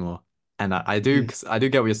explored it more. And I do, Mm. 'cause I do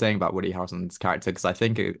get what you're saying about Woody Harrelson's character because I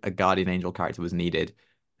think a guardian angel character was needed,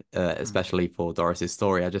 Mm. especially for Doris's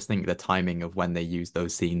story. I just think the timing of when they used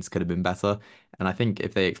those scenes could have been better. And I think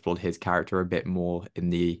if they explored his character a bit more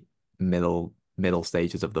in the middle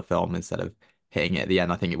stages of the film instead of hitting it at the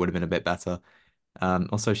end, I think it would have been a bit better.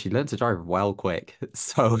 Also, she learned to drive well quick,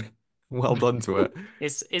 so well done to it.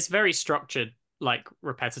 It's very structured, like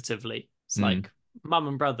repetitively. It's Mm, like mum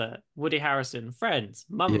and brother, Woody Harrison, friends,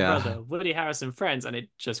 mum and yeah, brother, Woody Harrison, friends, and it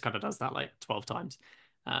just kind of does that like 12 times.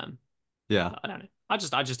 Um, yeah. I don't know. I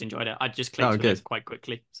just enjoyed it. I just Oh, clicked with good. it quite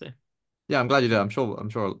quickly. So Yeah, I'm glad you did. I'm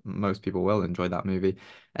sure most people will enjoy that movie,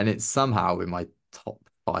 and it's somehow in my top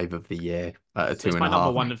 5 of the year at a two it's and my a number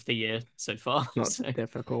half. one of the year so far. It's not So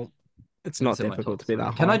difficult. It's not It's in my difficult top to be three.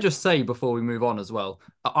 that Can I high. just say before we move on as well?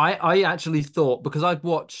 I actually thought because I'd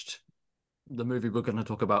watched the movie we're going to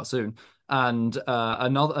talk about soon, and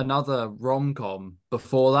another rom-com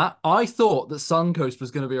before that. I thought that Suncoast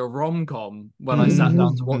was going to be a rom-com when I sat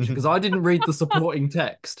down to watch it because I didn't read the supporting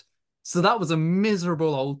text. So that was a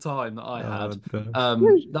miserable old time that I Oh, had.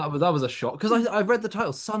 no. That was a shock because I read the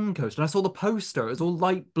title Suncoast and I saw the poster. It was all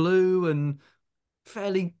light blue and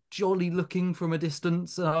fairly jolly looking from a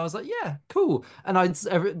distance, and I was like, yeah, cool. And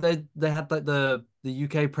they had like the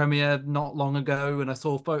UK premiere not long ago, and I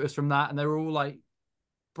saw photos from that, and they were all like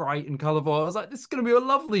bright and colorful. I was like, this is going to be a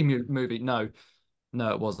lovely movie. No,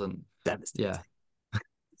 no, it wasn't. Devastating. Yeah.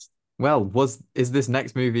 Well, is this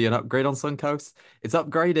next movie an upgrade on Suncoast? It's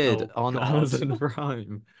upgraded Oh on God. Amazon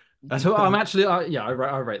Prime. So I'm actually, yeah, I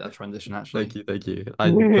rate that transition actually. Thank you, thank you. I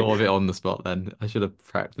thought of it on the spot then. I should have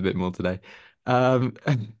prepped a bit more today. Um,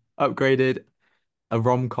 upgraded a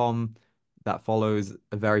rom-com that follows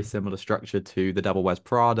a very similar structure to The Devil Wears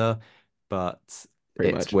Prada, but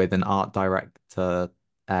Pretty it's much. with an art director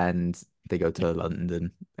and they go to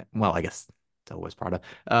London. Well, I guess Devil Wears Prada.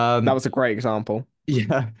 That was a great example.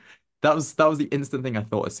 Yeah, that was the instant thing I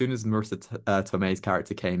thought. As soon as Marissa Tomei's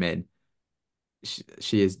character came in,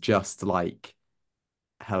 she is just like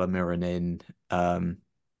Helen Mirren in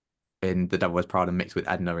The Devil Wears Prada mixed with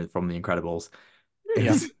Edna from The Incredibles.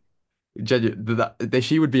 Yeah. It's genuine that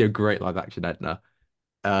she would be a great live action Edna.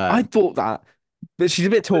 I thought that, but she's a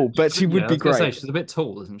bit tall, but she Yeah, would I be was gonna say great. she's a bit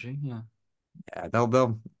tall, isn't she? Yeah. Yeah,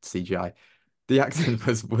 they'll CGI. The accent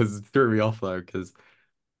was threw me off though because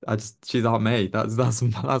she's Aunt May. That's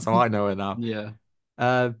how I know her now. Yeah.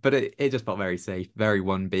 But it just felt very safe, very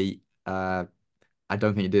one beat. I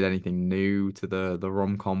don't think it did anything new to the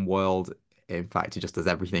rom-com world. In fact, it just does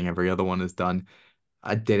everything every other one has done.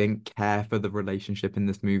 I didn't care for the relationship in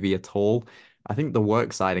this movie at all. I think the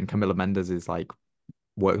work side and Camila Mendes' like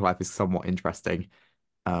work life is somewhat interesting.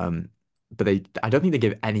 Um, but I don't think they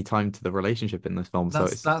give any time to the relationship in this film. So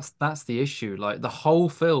That's it's that's that's the issue. Like the whole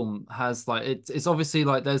film has like it's obviously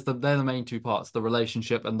like they're the main two parts, the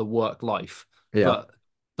relationship and the work life. yeah, But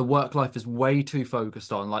the work life is way too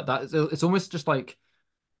focused on like that. It's almost just like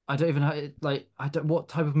I don't even know like I don't what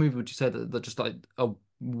type of movie would you say that just like a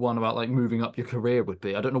one about like moving up your career would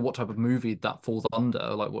be? I don't know what type of movie that falls under,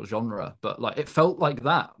 like what genre, but like it felt like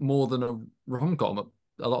that more than a rom-com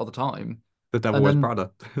a lot of the time. The Devil And Wears then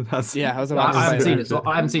Prada. That's Yeah, I was yeah, about to I say haven't seen that. it, so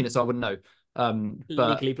I haven't seen it, so I wouldn't know.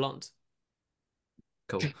 But Legally Blonde.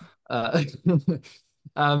 cool. Uh,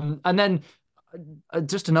 and then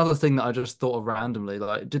just another thing that I just thought of randomly,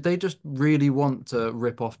 like, did they just really want to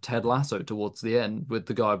rip off Ted Lasso towards the end with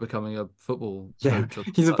the guy becoming a football yeah. coach or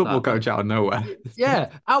something He's a like football that? Like, coach out of nowhere. yeah,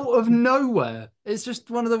 out of nowhere. It's just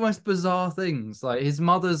one of the most bizarre things. Like his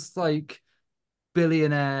mother's like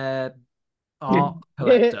billionaire art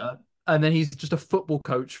collector, and then he's just a football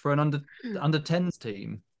coach for an under 10s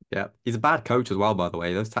team. Yeah, he's a bad coach as well, by the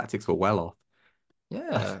way. Those tactics were well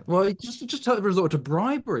Yeah. off. Well, he just resorted to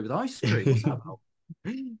bribery with ice cream. What's that about?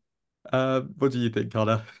 What do you think,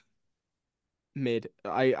 Connor? Mid.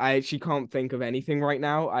 I actually can't think of anything right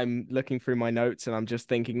now. I'm looking through my notes and I'm just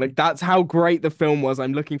thinking like that's how great the film was.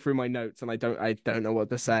 I'm looking through my notes and I don't know what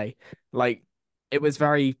to say. Like it was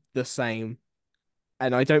very the same.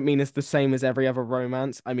 And I don't mean it's the same as every other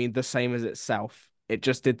romance. I mean the same as itself. It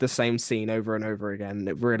just did the same scene over and over again.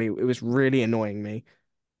 It was really annoying me.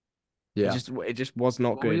 Yeah. It just was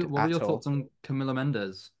not good What were your at all. thoughts on Camilla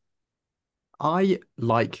Mendes? I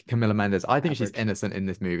like Camila Mendes. I think she's Average. innocent in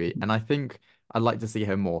this movie, and I think I'd like to see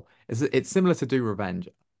her more. It's similar to Do Revenge.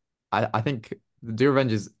 I think Do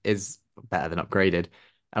Revenge is better than Upgraded,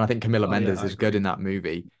 and I think Camila Oh yeah, Mendes I is good agree. in that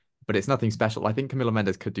movie, but it's nothing special. I think Camila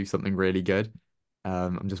Mendes could do something really good.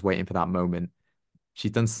 I'm just waiting for that moment.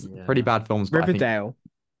 She's done pretty Yeah. bad films, but I think Riverdale.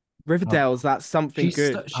 oh, Riverdale's that's something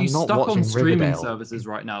good. I'm She's not stuck on watching streaming Riverdale. services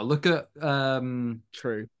right now. Look at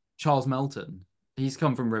True. Charles Melton. He's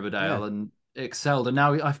come from Yeah. Riverdale and excelled, and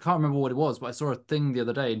now I can't remember what it was, but I saw a thing the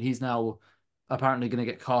other day, and he's now apparently going to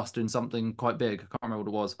get cast in something quite big. I can't remember what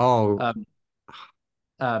it was. Oh,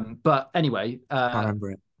 Um, but anyway, can't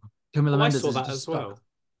remember it. Camilla Oh, I Mendes saw is that just as stuck. well.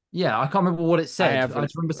 Yeah, I can't remember what it I said. I haven't.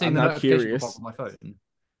 just remember seeing I'm the now notification pop up curious. on my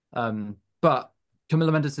phone. But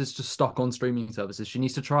Camilla Mendes is just stuck on streaming services. She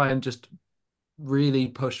needs to try and just really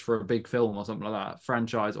push for a big film or something like that,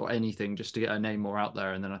 franchise or anything, just to get her name more out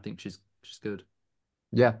there. And then I think she's good.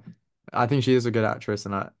 Yeah, I think she is a good actress,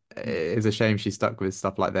 and Mm. it's a shame she's stuck with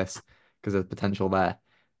stuff like this because there's potential there.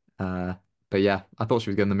 Uh, but yeah, I thought she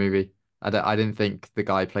was good in the movie. I didn't think the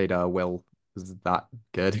guy played Will was that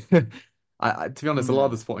good. To be honest, a lot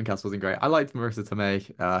of the Yeah. supporting cast wasn't great. I liked Marissa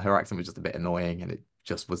Tomei. Her accent was just a bit annoying, and it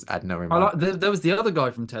just was Edna in I my. like there was the other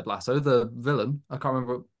guy from Ted Lasso, the villain. I can't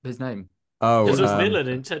remember his name. Oh, There's a villain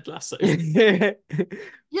in Ted Lasso.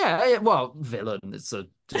 Yeah, well, villain. It's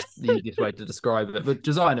just the easiest way to describe it. But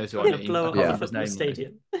Josiah knows who I Trying to mean. I blow can't up the yeah, remember his football name.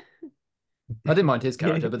 stadium. I didn't mind his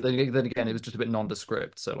character, but then again, it was just a bit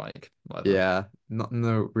nondescript. So like, whatever. yeah, not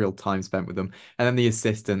no real time spent with them. And then the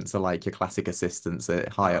assistants are like your classic assistants at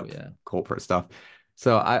high Oh up yeah, corporate stuff.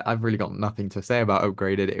 So I've really got nothing to say about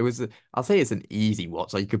Upgraded. I'll say it's an easy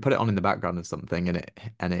watch. Like you could put it on in the background of something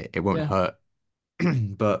and it won't yeah. hurt.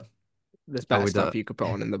 But There's I better would stuff you could put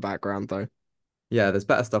on in the background though. Yeah, there's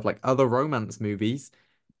better stuff like other romance movies,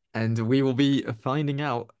 and we will be finding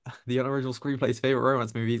out the unoriginal screenplay's favorite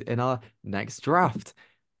romance movies in our next draft.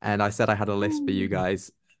 And I said I had a list for you Ooh.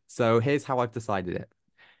 guys. So here's how I've decided it.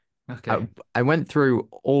 I, Okay. I went through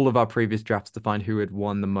all of our previous drafts to find who had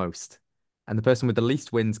won the most. And the person with the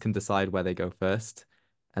least wins can decide where they go first,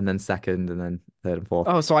 and then second, and then third and fourth.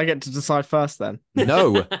 Oh, so I get to decide first then.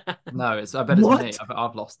 No, No, I bet it's me. What?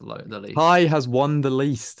 I've lost the least. Kai has won the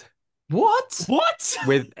least What? What?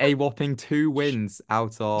 with a whopping 2 wins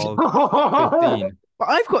out of 15. But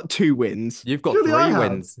I've got 2 wins. You've got Surely I three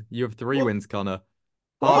have. wins. You have three What? wins, Connor.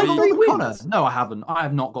 What have I got Harvey, more Three than Connor? wins. No, I haven't. I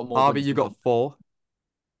have not got more Harvey, wins you than got Connor. 4,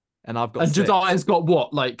 and I've got And 6. Jediah's got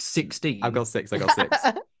what, like I've 16? got 6. I got 6.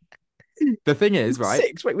 The thing is, right?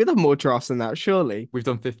 6. Wait, we have more drafts than that, surely. We've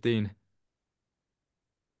done 15.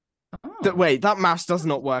 Oh. Wait, that maths does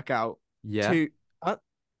not work out. Yeah. Two.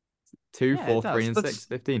 2, Yeah, it 4, 3, does. and That's 6.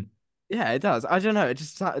 15. yeah, it does. I don't know. It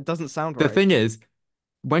doesn't sound The right. thing is,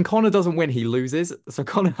 when Connor doesn't win, he loses. So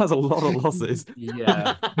Connor has a lot of losses.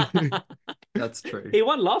 Yeah, that's true. He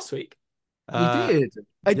won last week. We did.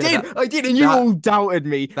 I yeah, did, and you that- all doubted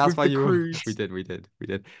me that's with why the you. cruise. We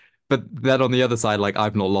did. But then on the other side, like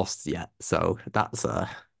I've not lost yet, so that's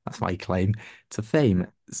my claim to fame.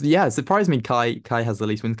 So, yeah, it surprised me. Kai has the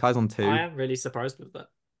least wins. Kai's on I 2. am really surprised with that.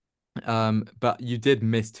 But you did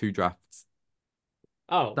miss 2 drafts.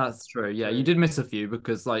 Oh, That's true. Yeah, you did miss a few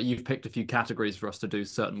because like you've picked a few categories for us to do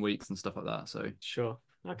certain weeks and stuff like that. So sure.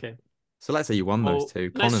 Okay. So let's say you won those Well,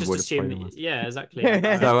 2. let's Connor just would have assume. probably won. Yeah, exactly. I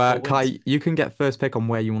have So 4 wins. Kai, you can get first pick on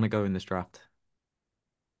where you want to go in this draft.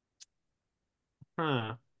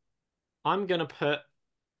 Huh. I'm gonna put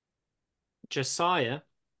Josiah.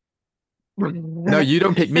 No, you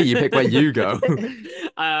don't pick me. You pick where you go.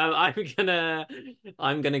 I'm gonna.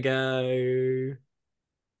 I'm gonna go.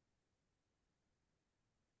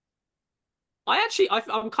 I actually,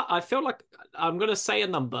 I feel like I'm gonna say a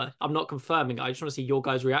number. I'm not confirming. I just want to see your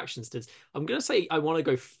guys' reactions to this. I'm gonna say I want to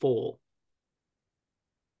go 4.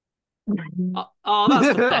 Oh,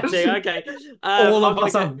 that's pathetic. Okay. all I'm of gonna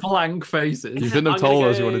us go. have blank faces. You shouldn't have I'm gonna told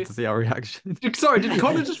us you go. wanted to see our reaction. Sorry, did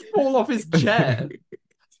Connor just fall off his chair?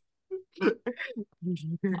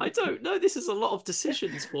 I don't know. This is a lot of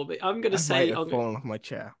decisions for me. I'm gonna I might say have fallen off my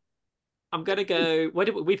chair. I'm gonna go. Where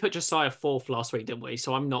did we put Josiah fourth last week, didn't we?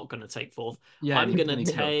 So I'm not gonna take fourth. Yeah, I'm you gonna definitely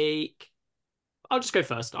could have. take. I'll just go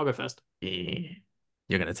first. I'll go first. Yeah.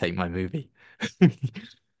 You're gonna take my movie.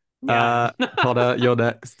 Yeah. Connor, you're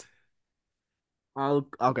next. I'll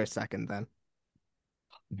go second then.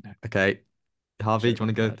 Okay. Harvey, Should do you have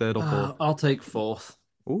want to gone go third. third or fourth? I'll take fourth.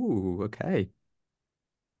 Ooh, okay.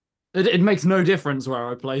 It makes no difference where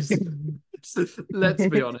I place. Let's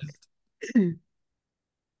be honest.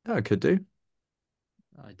 Oh, it could do.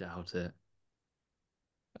 I doubt it.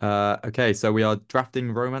 Okay, so we are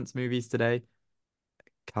drafting romance movies today.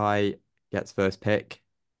 Kai gets first pick.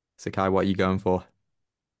 So Kai, what are you going for?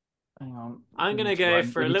 Hang on. I'm We gonna need to go write-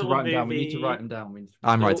 for we a need to little write them down. We need to movie. write them down. We need to...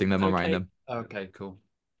 I'm Oh, writing them. I'm writing okay. them. Okay, cool.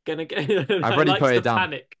 Gonna go. I've I already likes put the it down.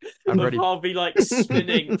 panic I've of already. Harvey like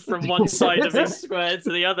spinning from one side of his square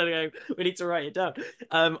to the other. Going, we need to write it down.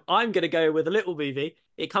 I'm gonna go with a little movie.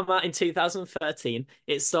 It came out in 2013.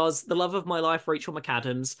 It stars the love of my life, Rachel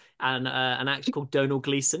McAdams, and an actor called Donald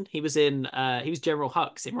Gleason. He was in. He was General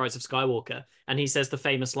Hux in Rise of Skywalker, and he says the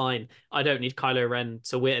famous line, "I don't need Kylo Ren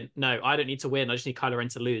to win. No, I don't need to win. I just need Kylo Ren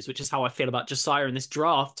to lose." Which is how I feel about Josiah in this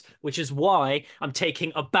draft. Which is why I'm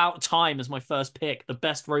taking About Time as my first pick, the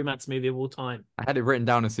best romance movie of all time. I had it written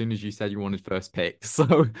down as soon as you said you wanted first pick.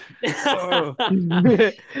 So Oh.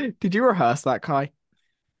 Did you rehearse that, Kai?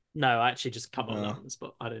 No, I actually just come up with that Oh, on the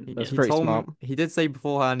spot. I don't. he, that's Yeah. he pretty told me smart. he did say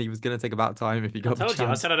beforehand he was gonna take About Time if he I got the told you. I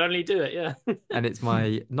chance. said I'd only do it. Yeah. And it's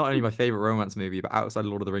my not only my favorite romance movie, but outside of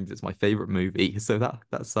Lord of the Rings, it's my favorite movie. So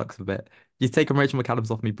that sucks a bit. You've taken Rachel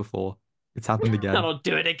McAdams off me before. It's happened And again. I'll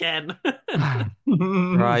do it again.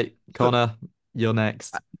 Right, Connor, you're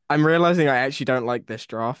next. I'm realizing I actually don't like this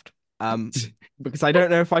draft. Because I don't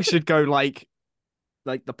know if I should go like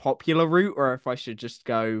the popular route or if I should just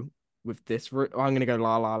go with this route. I'm gonna go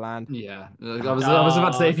La La Land. Yeah, I was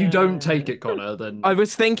about to say if you don't take no. it, Connor, then I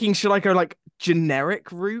was thinking, should I go like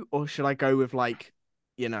generic route or should I go with like,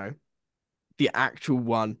 you know, the actual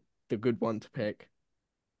one, the good one to pick?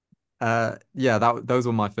 Yeah, those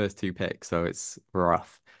were my first 2 picks, so it's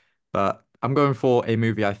rough. But I'm going for a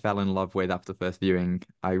movie I fell in love with after first viewing.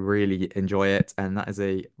 I really enjoy it, and that is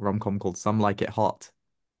a rom-com called Some Like It Hot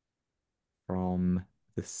from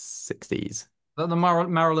the 60s. that the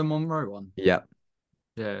Marilyn Monroe one. Yep.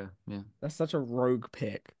 Yeah, yeah. That's such a rogue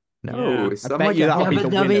pick. No, Yeah. it's I I'm bet like you a that'll Yeah, be heavy. the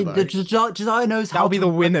but I winner, mean, though. Josiah knows how That'll be to the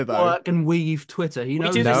winner, though. work and weave Twitter. He We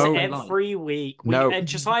knows do this what No, they like. every week. no,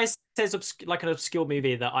 Josiah says like an obscure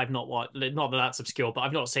movie that I've not watched. Not that that's obscure, but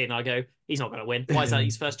I've not seen. I go, he's not going to win. Why is that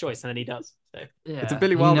his first choice? And then he does. So it's a Yeah,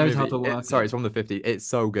 Billy he Wilder knows how movie. to work Sorry, it. it's from the 50s. It's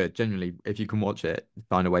so good. Genuinely, if you can watch it,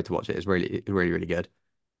 find a way to watch it. It's really, really good.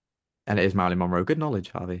 And it is Marilyn Monroe. Good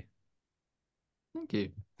knowledge, Harvey. Thank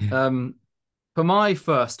you. Um, for my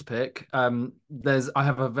first pick, I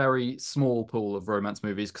have a very small pool of romance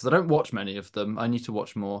movies because I don't watch many of them. I need to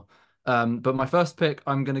watch more. But my first pick,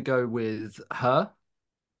 I'm gonna go with Her.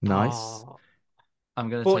 Nice. oh I'm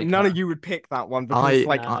gonna Thought take none of Her. you would pick that one because,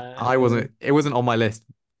 like, I no. wasn't. It wasn't on my list.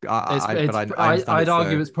 But I understand I'd it's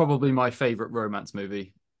argue it's probably my favorite romance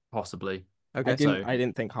movie, possibly. okay. So, I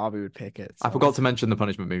didn't think Harvey would pick it. I So forgot to mention the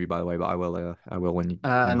Punishment movie, by the way, but I will when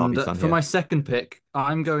and Harvey's done for here. my second pick,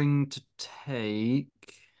 I'm going to take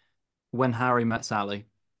When Harry Met Sally.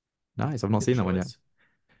 Nice. I've not Good seen that one yet. choice.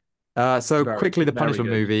 So Very, quickly, the very Punishment good.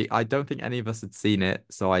 movie. I don't think any of us had seen it,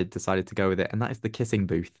 so I decided to go with it, and that is The Kissing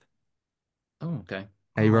Booth, Oh, okay.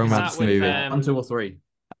 a Oh, I Is haven't that romance with seen movie. one, two, or three.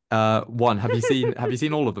 One. Have you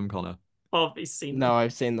seen all of them, Connor? Oh, he's seen no, them.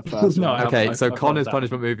 I've seen the first No, I one. haven't. Okay, so I've got Connor's that.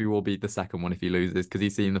 punishment movie will be the second one if he loses because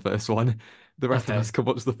he's seen the first one. The rest of Okay. us can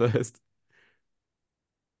watch the first.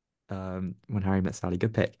 When Harry Met Sally,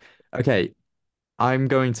 good pick. Okay, I'm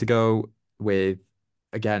going to go with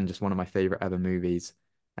again just one of my favorite ever movies,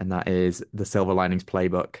 and that is The Silver Linings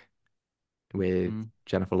Playbook with Mm.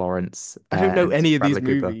 Jennifer Lawrence I don't know and any of these Bradley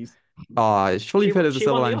Cooper. movies. Oh, surely you've heard of The She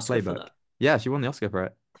Silver won the Linings Oscar for Playbook. that. Yeah, she won the Oscar for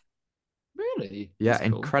it. Really? Yeah, That's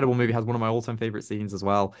cool. incredible movie. Has one of my all-time favorite scenes as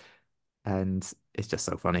well, and it's just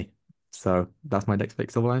so funny. So that's my next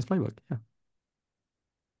pick, Silver Linings Playbook. Yeah,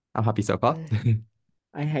 I'm happy so far.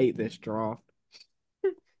 I hate this draft.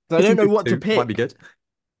 So I Kissing don't know Booth what to 2 might be pick. good.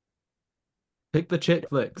 Pick the chick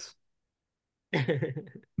flicks.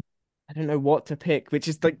 I don't know what to pick, which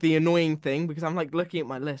is like the annoying thing because I'm like looking at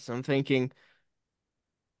my list and I'm thinking,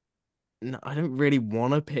 no, I don't really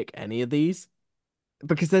want to pick any of these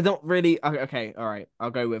because they're not really okay. All right,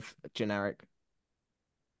 I'll go with generic.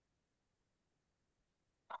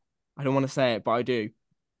 I don't want to say it, but I do.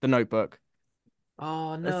 The Notebook.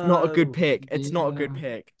 Oh It's not a good no. pick. It's not a good Yeah.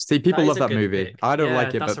 pick. See, people That is love a that good movie. pick. I don't Yeah,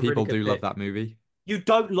 like it, that's but a really people good do love pick. that movie. You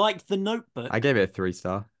don't like The I Notebook? gave it a 3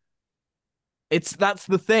 star. That's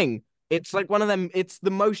the thing. It's like one of them. It's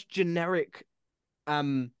the most generic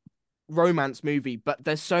um romance movie, but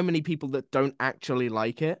there's so many people that don't actually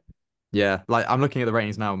like it. Yeah, like I'm looking at the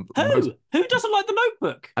ratings now. Who? Who doesn't like The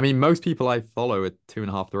Notebook? I mean, most people I follow are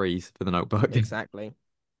 2.5 threes for The Notebook. Exactly.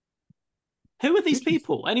 Who are these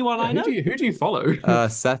people? Anyone Yeah, I know? who do you follow?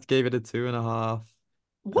 Seth gave it a 2.5.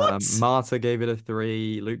 What? Marta gave it a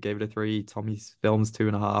 3. Luke gave it a 3. Tommy's Films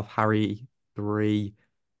 2.5. Harry 3.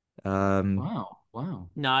 Um, Wow, wow.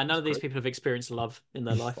 Nah, none That's of these great. people have experienced love in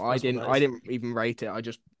their life. Well, I That's what didn't. that I is. didn't even rate it. I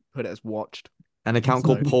just put it as watched. an account So,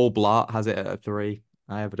 called Paul Blart has it at a 3.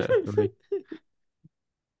 I have it at a 3.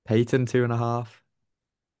 Peyton 2.5.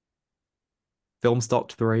 Film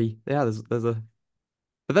stocked 3. Yeah, there's a.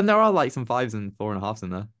 But then there are like some 5s and 4.5s in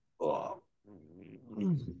there. oh.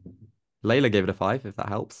 Layla gave it a 5, if that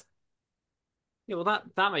helps. Yeah, well,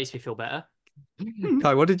 that makes me feel better.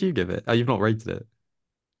 Kai, what did you give it? Oh, you've not rated it.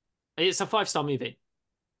 It's a 5-star movie.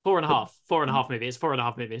 Four and a half. 4.5 movie. It's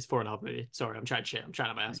 4.5 movie. It's 4.5 movie. Sorry, I'm trying shit. I'm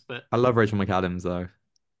trying my ass, but I love Rachel McAdams though,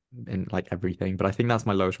 in like everything. But I think that's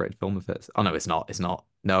my lowest rated film of it. Oh no, it's not. It's not.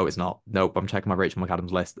 No, it's not. Nope. I'm checking my Rachel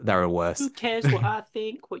McAdams list. There are worse. who cares what I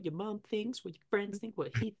think, what your mom thinks, what your friends think,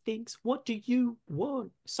 what he thinks? What do you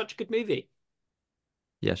want? Such a good movie.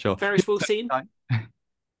 Yeah, sure. Ferris wheel scene.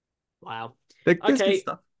 Wow. There's good Okay.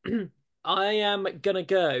 stuff. I am gonna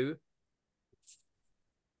go.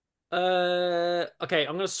 Okay,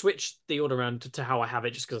 I'm gonna switch the order around to how I have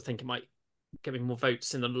it just because I think it might get me more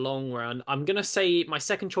votes in the long run. I'm gonna say my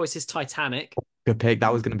second choice is Titanic. Good pick.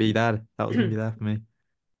 That was gonna be there. That was gonna be there for me.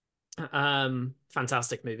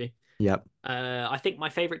 Fantastic movie. Yep. I think my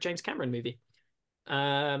favorite James Cameron movie.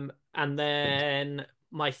 And then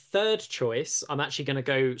my third choice, I'm actually gonna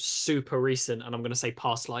go super recent, and I'm gonna say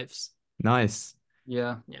Past Lives. Nice.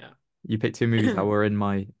 Yeah. Yeah, You picked 2 movies that were in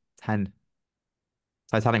my 10.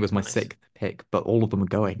 Titanic was my nice. 6th pick, but all of them are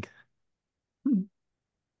going.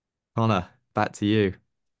 Connor, back to you.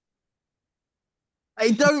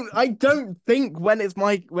 I don't think when it's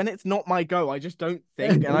not my go. I just don't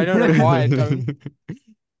think, and I don't know why I don't.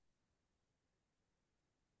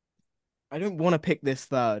 I don't want to pick this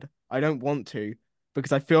third. I don't want to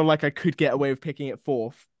because I feel like I could get away with picking it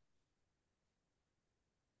fourth.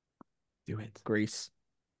 Do it. Greece.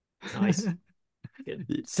 Nice. Good.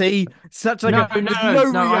 See, such like No, a no,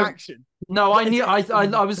 there's no, no no. reaction. No, I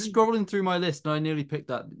was scrolling through my list and I nearly picked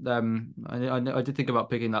that. I did think about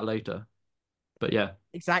picking that later, but yeah.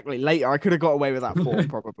 Exactly. Later, I could have got away with that fourth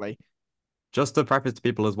probably. Just to preface to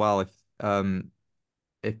people as well,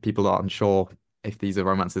 if people are unsure if these are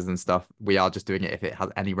romances and stuff, we are just doing it if it has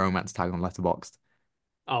any romance tag on Letterboxd.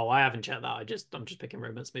 Oh, I haven't checked that. I'm just picking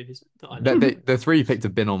romance movies that I know. The three you picked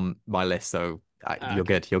have been on my list, so you're Okay.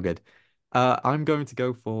 good. You're good. I'm going to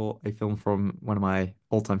go for a film from one of my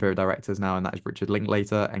all-time favorite directors now, and that is Richard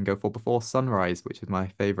Linklater, and go for Before Sunrise, which is my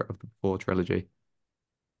favorite of the Before trilogy,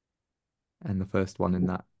 and the first one in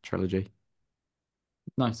that trilogy.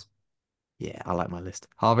 Nice. Yeah, I like my list.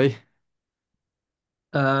 Harvey?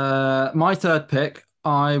 My third pick,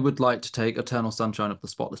 I would like to take Eternal Sunshine of the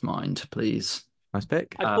Spotless Mind, please. Nice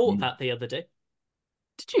pick. I bought that the other day.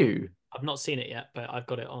 Did you? I've not seen it yet, but I've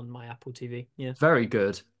got it on my Apple TV. Yeah. Very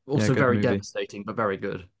good. Yeah, Also good very movie. devastating, but very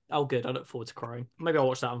good. Oh, good. I look forward to crying. Maybe I'll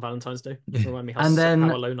watch that on Valentine's Day. Remind me And then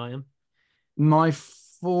how alone I am. my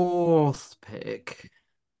fourth pick,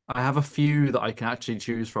 I have a few that I can actually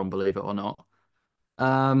choose from, believe it or not.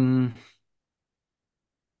 Um,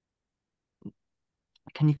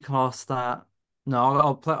 can you cast that? No,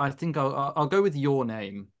 I'll play. I think I'll go with Your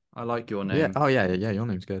Name. I like Your Yeah. Name. Oh yeah, yeah, yeah. Your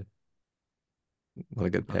name's good. Well, a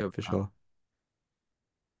good I'll go pick with for that. sure.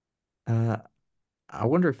 Uh, I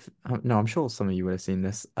wonder if no, I'm sure some of you would have seen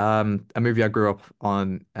this. A movie I grew up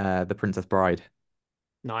on, The Princess Bride.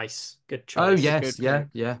 Nice. Good Oh choice. Good yes, yeah, pick.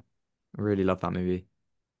 yeah. I really love that movie.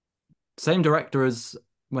 Same director as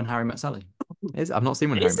When Harry Met Sally. I've not seen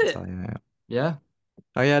When Harry Is Met it? Sally. Yeah. Yeah.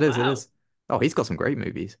 Oh yeah, it is. It Wow. is. Oh, he's got some great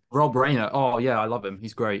movies. Rob Reiner. Oh yeah, I love him.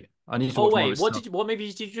 He's great. I need to Oh watch more of wait, his stuff. what movie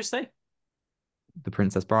did you just say? The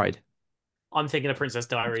Princess Bride. I'm thinking of Princess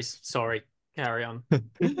Diaries. Sorry. Carry on.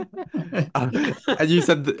 And you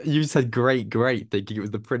said great, great, thinking it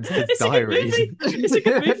was The Princess It's a good Diaries. movie. It's a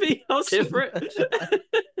good movie. I was here for it.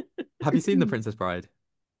 Have you seen The Princess Bride?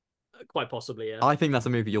 Quite possibly, yeah. I think that's a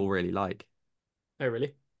movie you'll really like. Oh,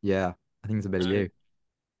 really? Yeah, I think it's a bit of Okay. you.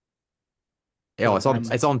 Oh, Cool.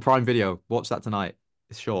 it's on Prime Video. Watch that tonight.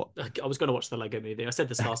 It's short. I was going to watch the Lego movie. I said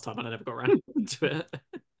this last time and I never got around to it.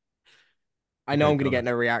 I know Oh I'm gonna get God.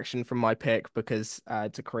 no reaction from my pick because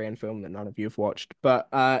it's a Korean film that none of you have watched. But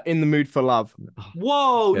In the Mood for Love. Oh,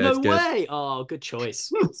 Whoa, good, no good. way. Oh, good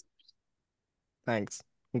choice. Thanks.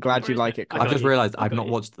 I'm No glad you worries, like mate. it, I I've Connor. got just you. realized I I've got not you.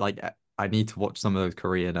 watched I need to watch some of those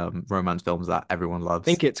Korean romance films that everyone I loves.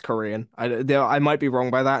 think it's Korean. I might be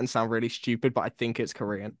wrong by that and sound really stupid, but I think it's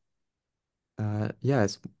Korean. Yeah,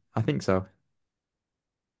 I think so.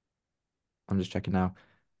 I'm just checking now.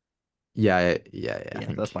 Yeah, yeah, yeah, I Yeah,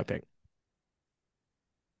 think that's my pick.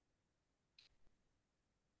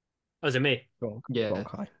 Oh, is it me? Go on, Yeah.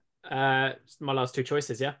 Kai. My last two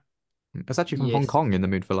choices, yeah. it's actually from Hong Yes. Kong, In the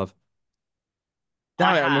Mood for Love.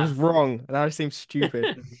 I Damn it, I was have. wrong. Now I seem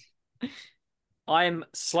stupid. I'm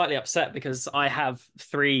slightly upset because I have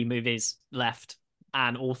three movies left,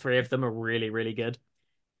 and all three of them are really, really good.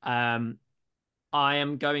 Um, I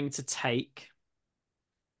am going to take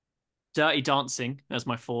Dirty Dancing as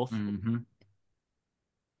my fourth. Hmm.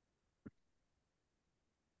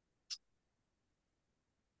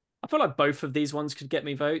 I feel like both of these ones could get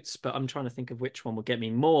me votes, but I'm trying to think of which one will get me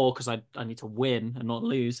more because I need to win and not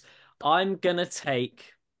lose. I'm gonna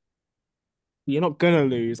take. You're not gonna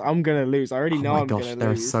lose. I'm gonna lose. I already Oh know my I'm gosh, gonna there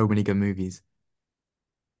are lose. so many good movies.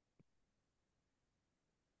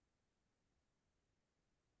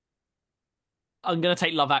 I'm gonna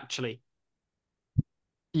take Love Actually.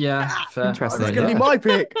 Yeah, Ah, fair. I it's Interesting, rate gonna be yeah. my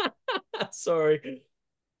pick. Sorry.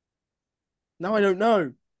 Now I don't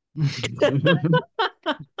know. that.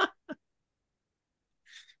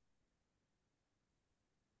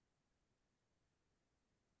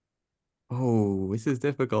 Oh, this is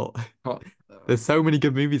difficult. Con- There's so many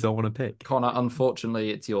good movies I want to pick. Connor, unfortunately,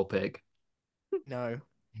 it's your pick. No,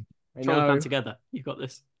 I Trolley band know. together. You got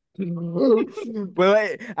this.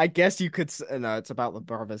 Well, I guess you could. No, it's about the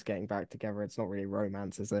brothers getting back together. It's not really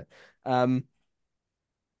romance, is it? Um,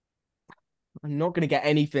 I'm not gonna get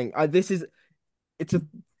anything. It's a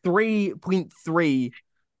 3.3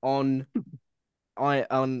 on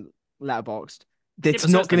on Letterboxd. Yeah, That's but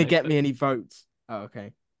so not is the gonna get notebook. me any votes. Oh,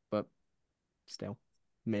 okay, but still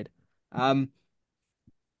mid. Um,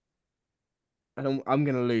 I'm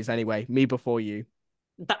gonna lose anyway. Me before you.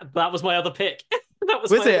 That was my other pick. That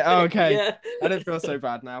was Was my other it? Oh, pick. okay. Yeah. I don't feel so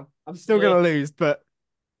bad now. I'm still Yeah. gonna lose, but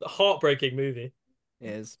Heartbreaking movie. it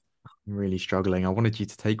is. I'm really struggling. I wanted you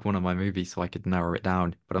to take one of my movies so I could narrow it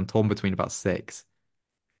down, but I'm torn between about six.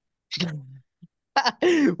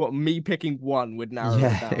 What me picking one would narrow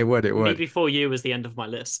it Yeah, it down. would, it Me would. Before You was the end of my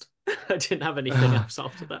list. I didn't have anything else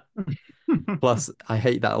after that. Plus, I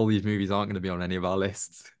hate that all these movies aren't going to be on any of our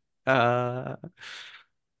lists. Uh,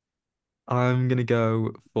 I'm gonna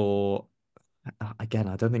go for again.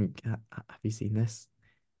 I don't think. Have you seen this?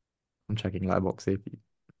 I'm checking Letterboxd.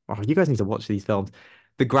 Oh, you guys need to watch these films.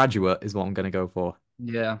 The Graduate is what I'm gonna go for.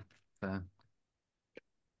 Yeah, fair.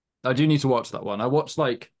 I do need to watch that one. I watched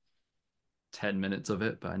like 10 minutes of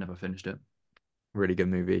it, but I never finished it. Really good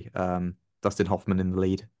movie. Dustin Hoffman in the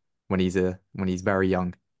lead when he's very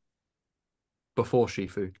young. Before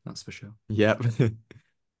Shifu, that's for sure. Yep.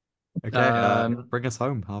 Okay. Bring us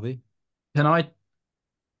home, Harvey. Can I?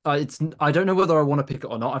 I don't know whether I want to pick it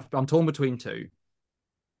or not. I'm torn between two.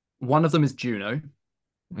 One of them is Juno.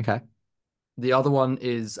 Okay. The other one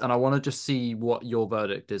is, and I want to just see what your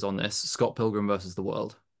verdict is on this, Scott Pilgrim versus the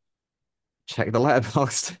World. Check the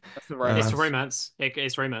Letterboxd. That's the It's romance. romance.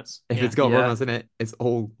 It's romance. If Yeah. it's got Yeah. romance in it, it's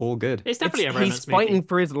all good. It's definitely a He's romance fighting movie.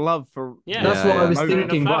 for his love for. Yeah. That's Yeah, what I yeah. was Motor.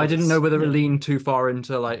 thinking, but I didn't know whether it Yeah. leaned too far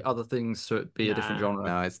into like other things to it be a different Nah. genre.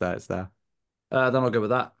 No, it's there. It's there. Then I'll go with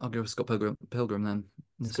that. I'll go with Scott Pilgrim then.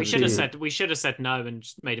 We should have said no and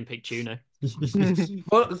just made him pick Juno.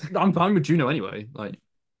 Well, I'm fine with Juno anyway. Like,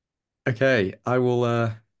 Okay, I will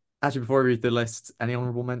actually before I read the list, any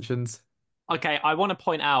honorable mentions? Okay, I want to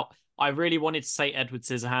point out I really wanted to say Edward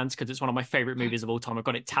Scissorhands because it's one of my favorite movies of all time. I've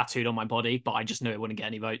got it tattooed on my body, but I just knew it wouldn't get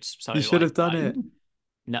any votes. So You should have done it.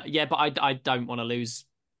 No, yeah, but I don't want to lose.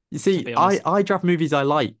 You To see, be I honest. draft movies I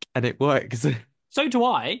like and it works. So do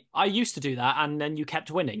I. I used to do that, and then you kept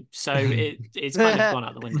winning, so it's kind of gone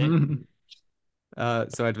out the window.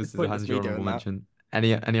 So Edward It's pointless Scissorhands, me your honorable doing that. mention.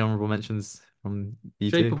 Any honorable mentions from you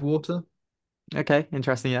Shape two? of Water. Okay,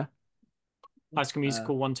 interesting, yeah. High School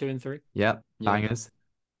Musical 1, 2, and 3. Yeah, Yeah. bangers.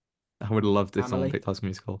 I would have loved if someone Amelie. picked High School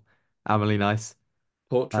Musical. Amelie, nice.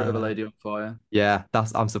 Portrait of a Uh, Lady on Fire. Yeah,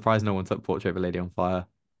 I'm surprised no one took Portrait of a Lady on Fire.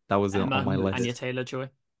 That was on Emma, my Anya list. Taylor-Joy.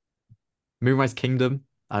 Moonrise Kingdom,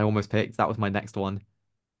 I almost picked. That was my next one.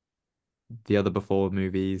 The other before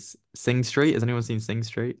movies. Sing Street. Has anyone seen Sing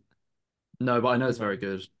Street? No, but I know it's very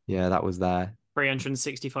good. Yeah, that was there.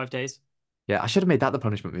 365 Days. Yeah, I should have made that the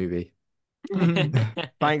punishment movie.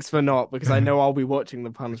 Thanks for not, because I know I'll be watching the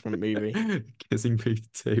punishment movie. Kissing Booth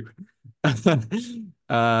 2.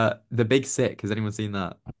 The Big Sick. Has anyone seen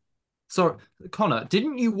that? So, Connor,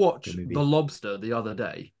 didn't you watch Good movie. The Lobster the other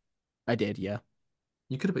day? I did, yeah.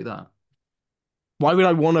 You could have picked that. Why would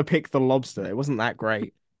I want to pick The Lobster? It wasn't that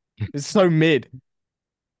great. It's so mid.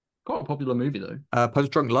 Quite a popular movie though. Punch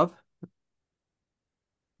Drunk Love.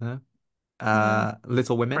 No.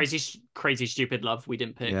 Little Women. Crazy Stupid Love. We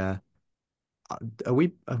didn't pick. Yeah. Are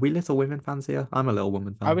we Little Women fans here? I'm a Little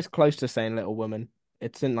Woman fan. I was close to saying Little Women.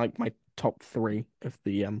 It's in like my top 3 of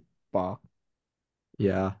the bar.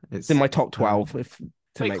 Yeah, It's in my top 12 if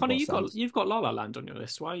to Wait, make Connor, more sense. you've got La La Land on your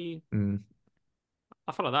list. Why are you?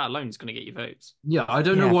 I feel like that alone is going to get you votes. Yeah, I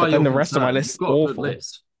don't know Yeah, why but then you're the rest of my concerned. list's You've got a good awful.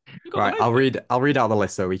 list. You got Right, the votes. I'll read out the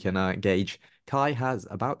list so we can gauge. Kai has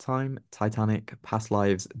About Time, Titanic, Past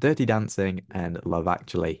Lives, Dirty Dancing, and Love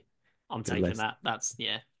Actually. I'm Good taking list. that. That's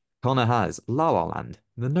yeah. Connor has La La Land,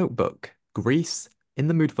 The Notebook, Grease, In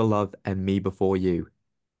the Mood for Love, and Me Before You.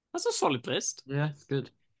 That's a solid list. Yeah, it's good.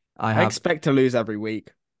 I I have expect to lose every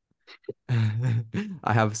week.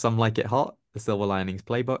 I have Some Like It Hot, The Silver Linings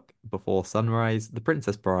Playbook, Before Sunrise, The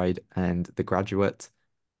Princess Bride, and The Graduate.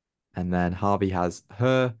 And then Harvey has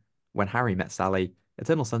Her, When Harry Met Sally,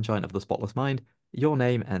 Eternal Sunshine of the Spotless Mind, Your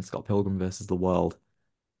Name, and Scott Pilgrim versus the World.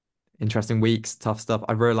 Interesting weeks, tough stuff.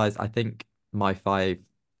 I realized I think my 5.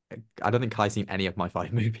 I don't think Kai's seen any of my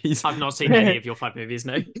 5 movies. I've not seen any of your 5 movies.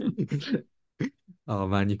 No. Oh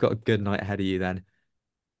man, you've got a good night ahead of you then.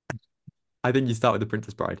 I think you start with The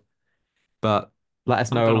Princess Bride. But let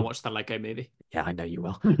us I'm gonna know. watch the Lego movie. Yeah, I know you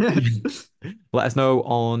will. Let us know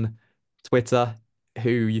on Twitter who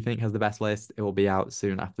you think has the best list. It will be out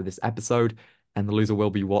soon after this episode, and the loser will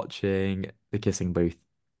be watching The Kissing Booth.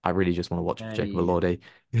 I really just want to watch Jacob Elordi.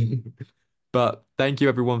 But thank you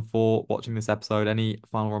everyone for watching this episode. Any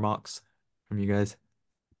final remarks from you guys?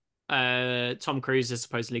 Tom Cruise is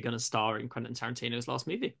supposedly going to star in Quentin Tarantino's last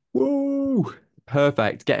movie. Woo!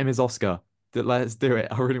 Perfect. Get him his Oscar. Let's do it.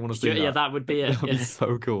 I really want to see Yeah, that. that would be it. That'd be Yeah.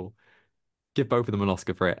 so cool. Give both of them an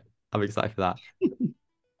Oscar for it. I'm excited for that.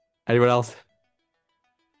 Anyone else?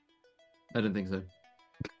 I don't think so.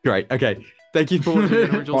 Great. Okay. Thank you for watching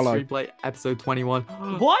the original Follow. Screenplay episode 21.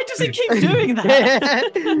 Why does it keep doing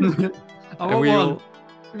that? I And want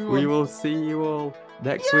we will see you all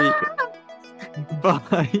next week.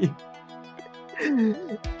 Bye.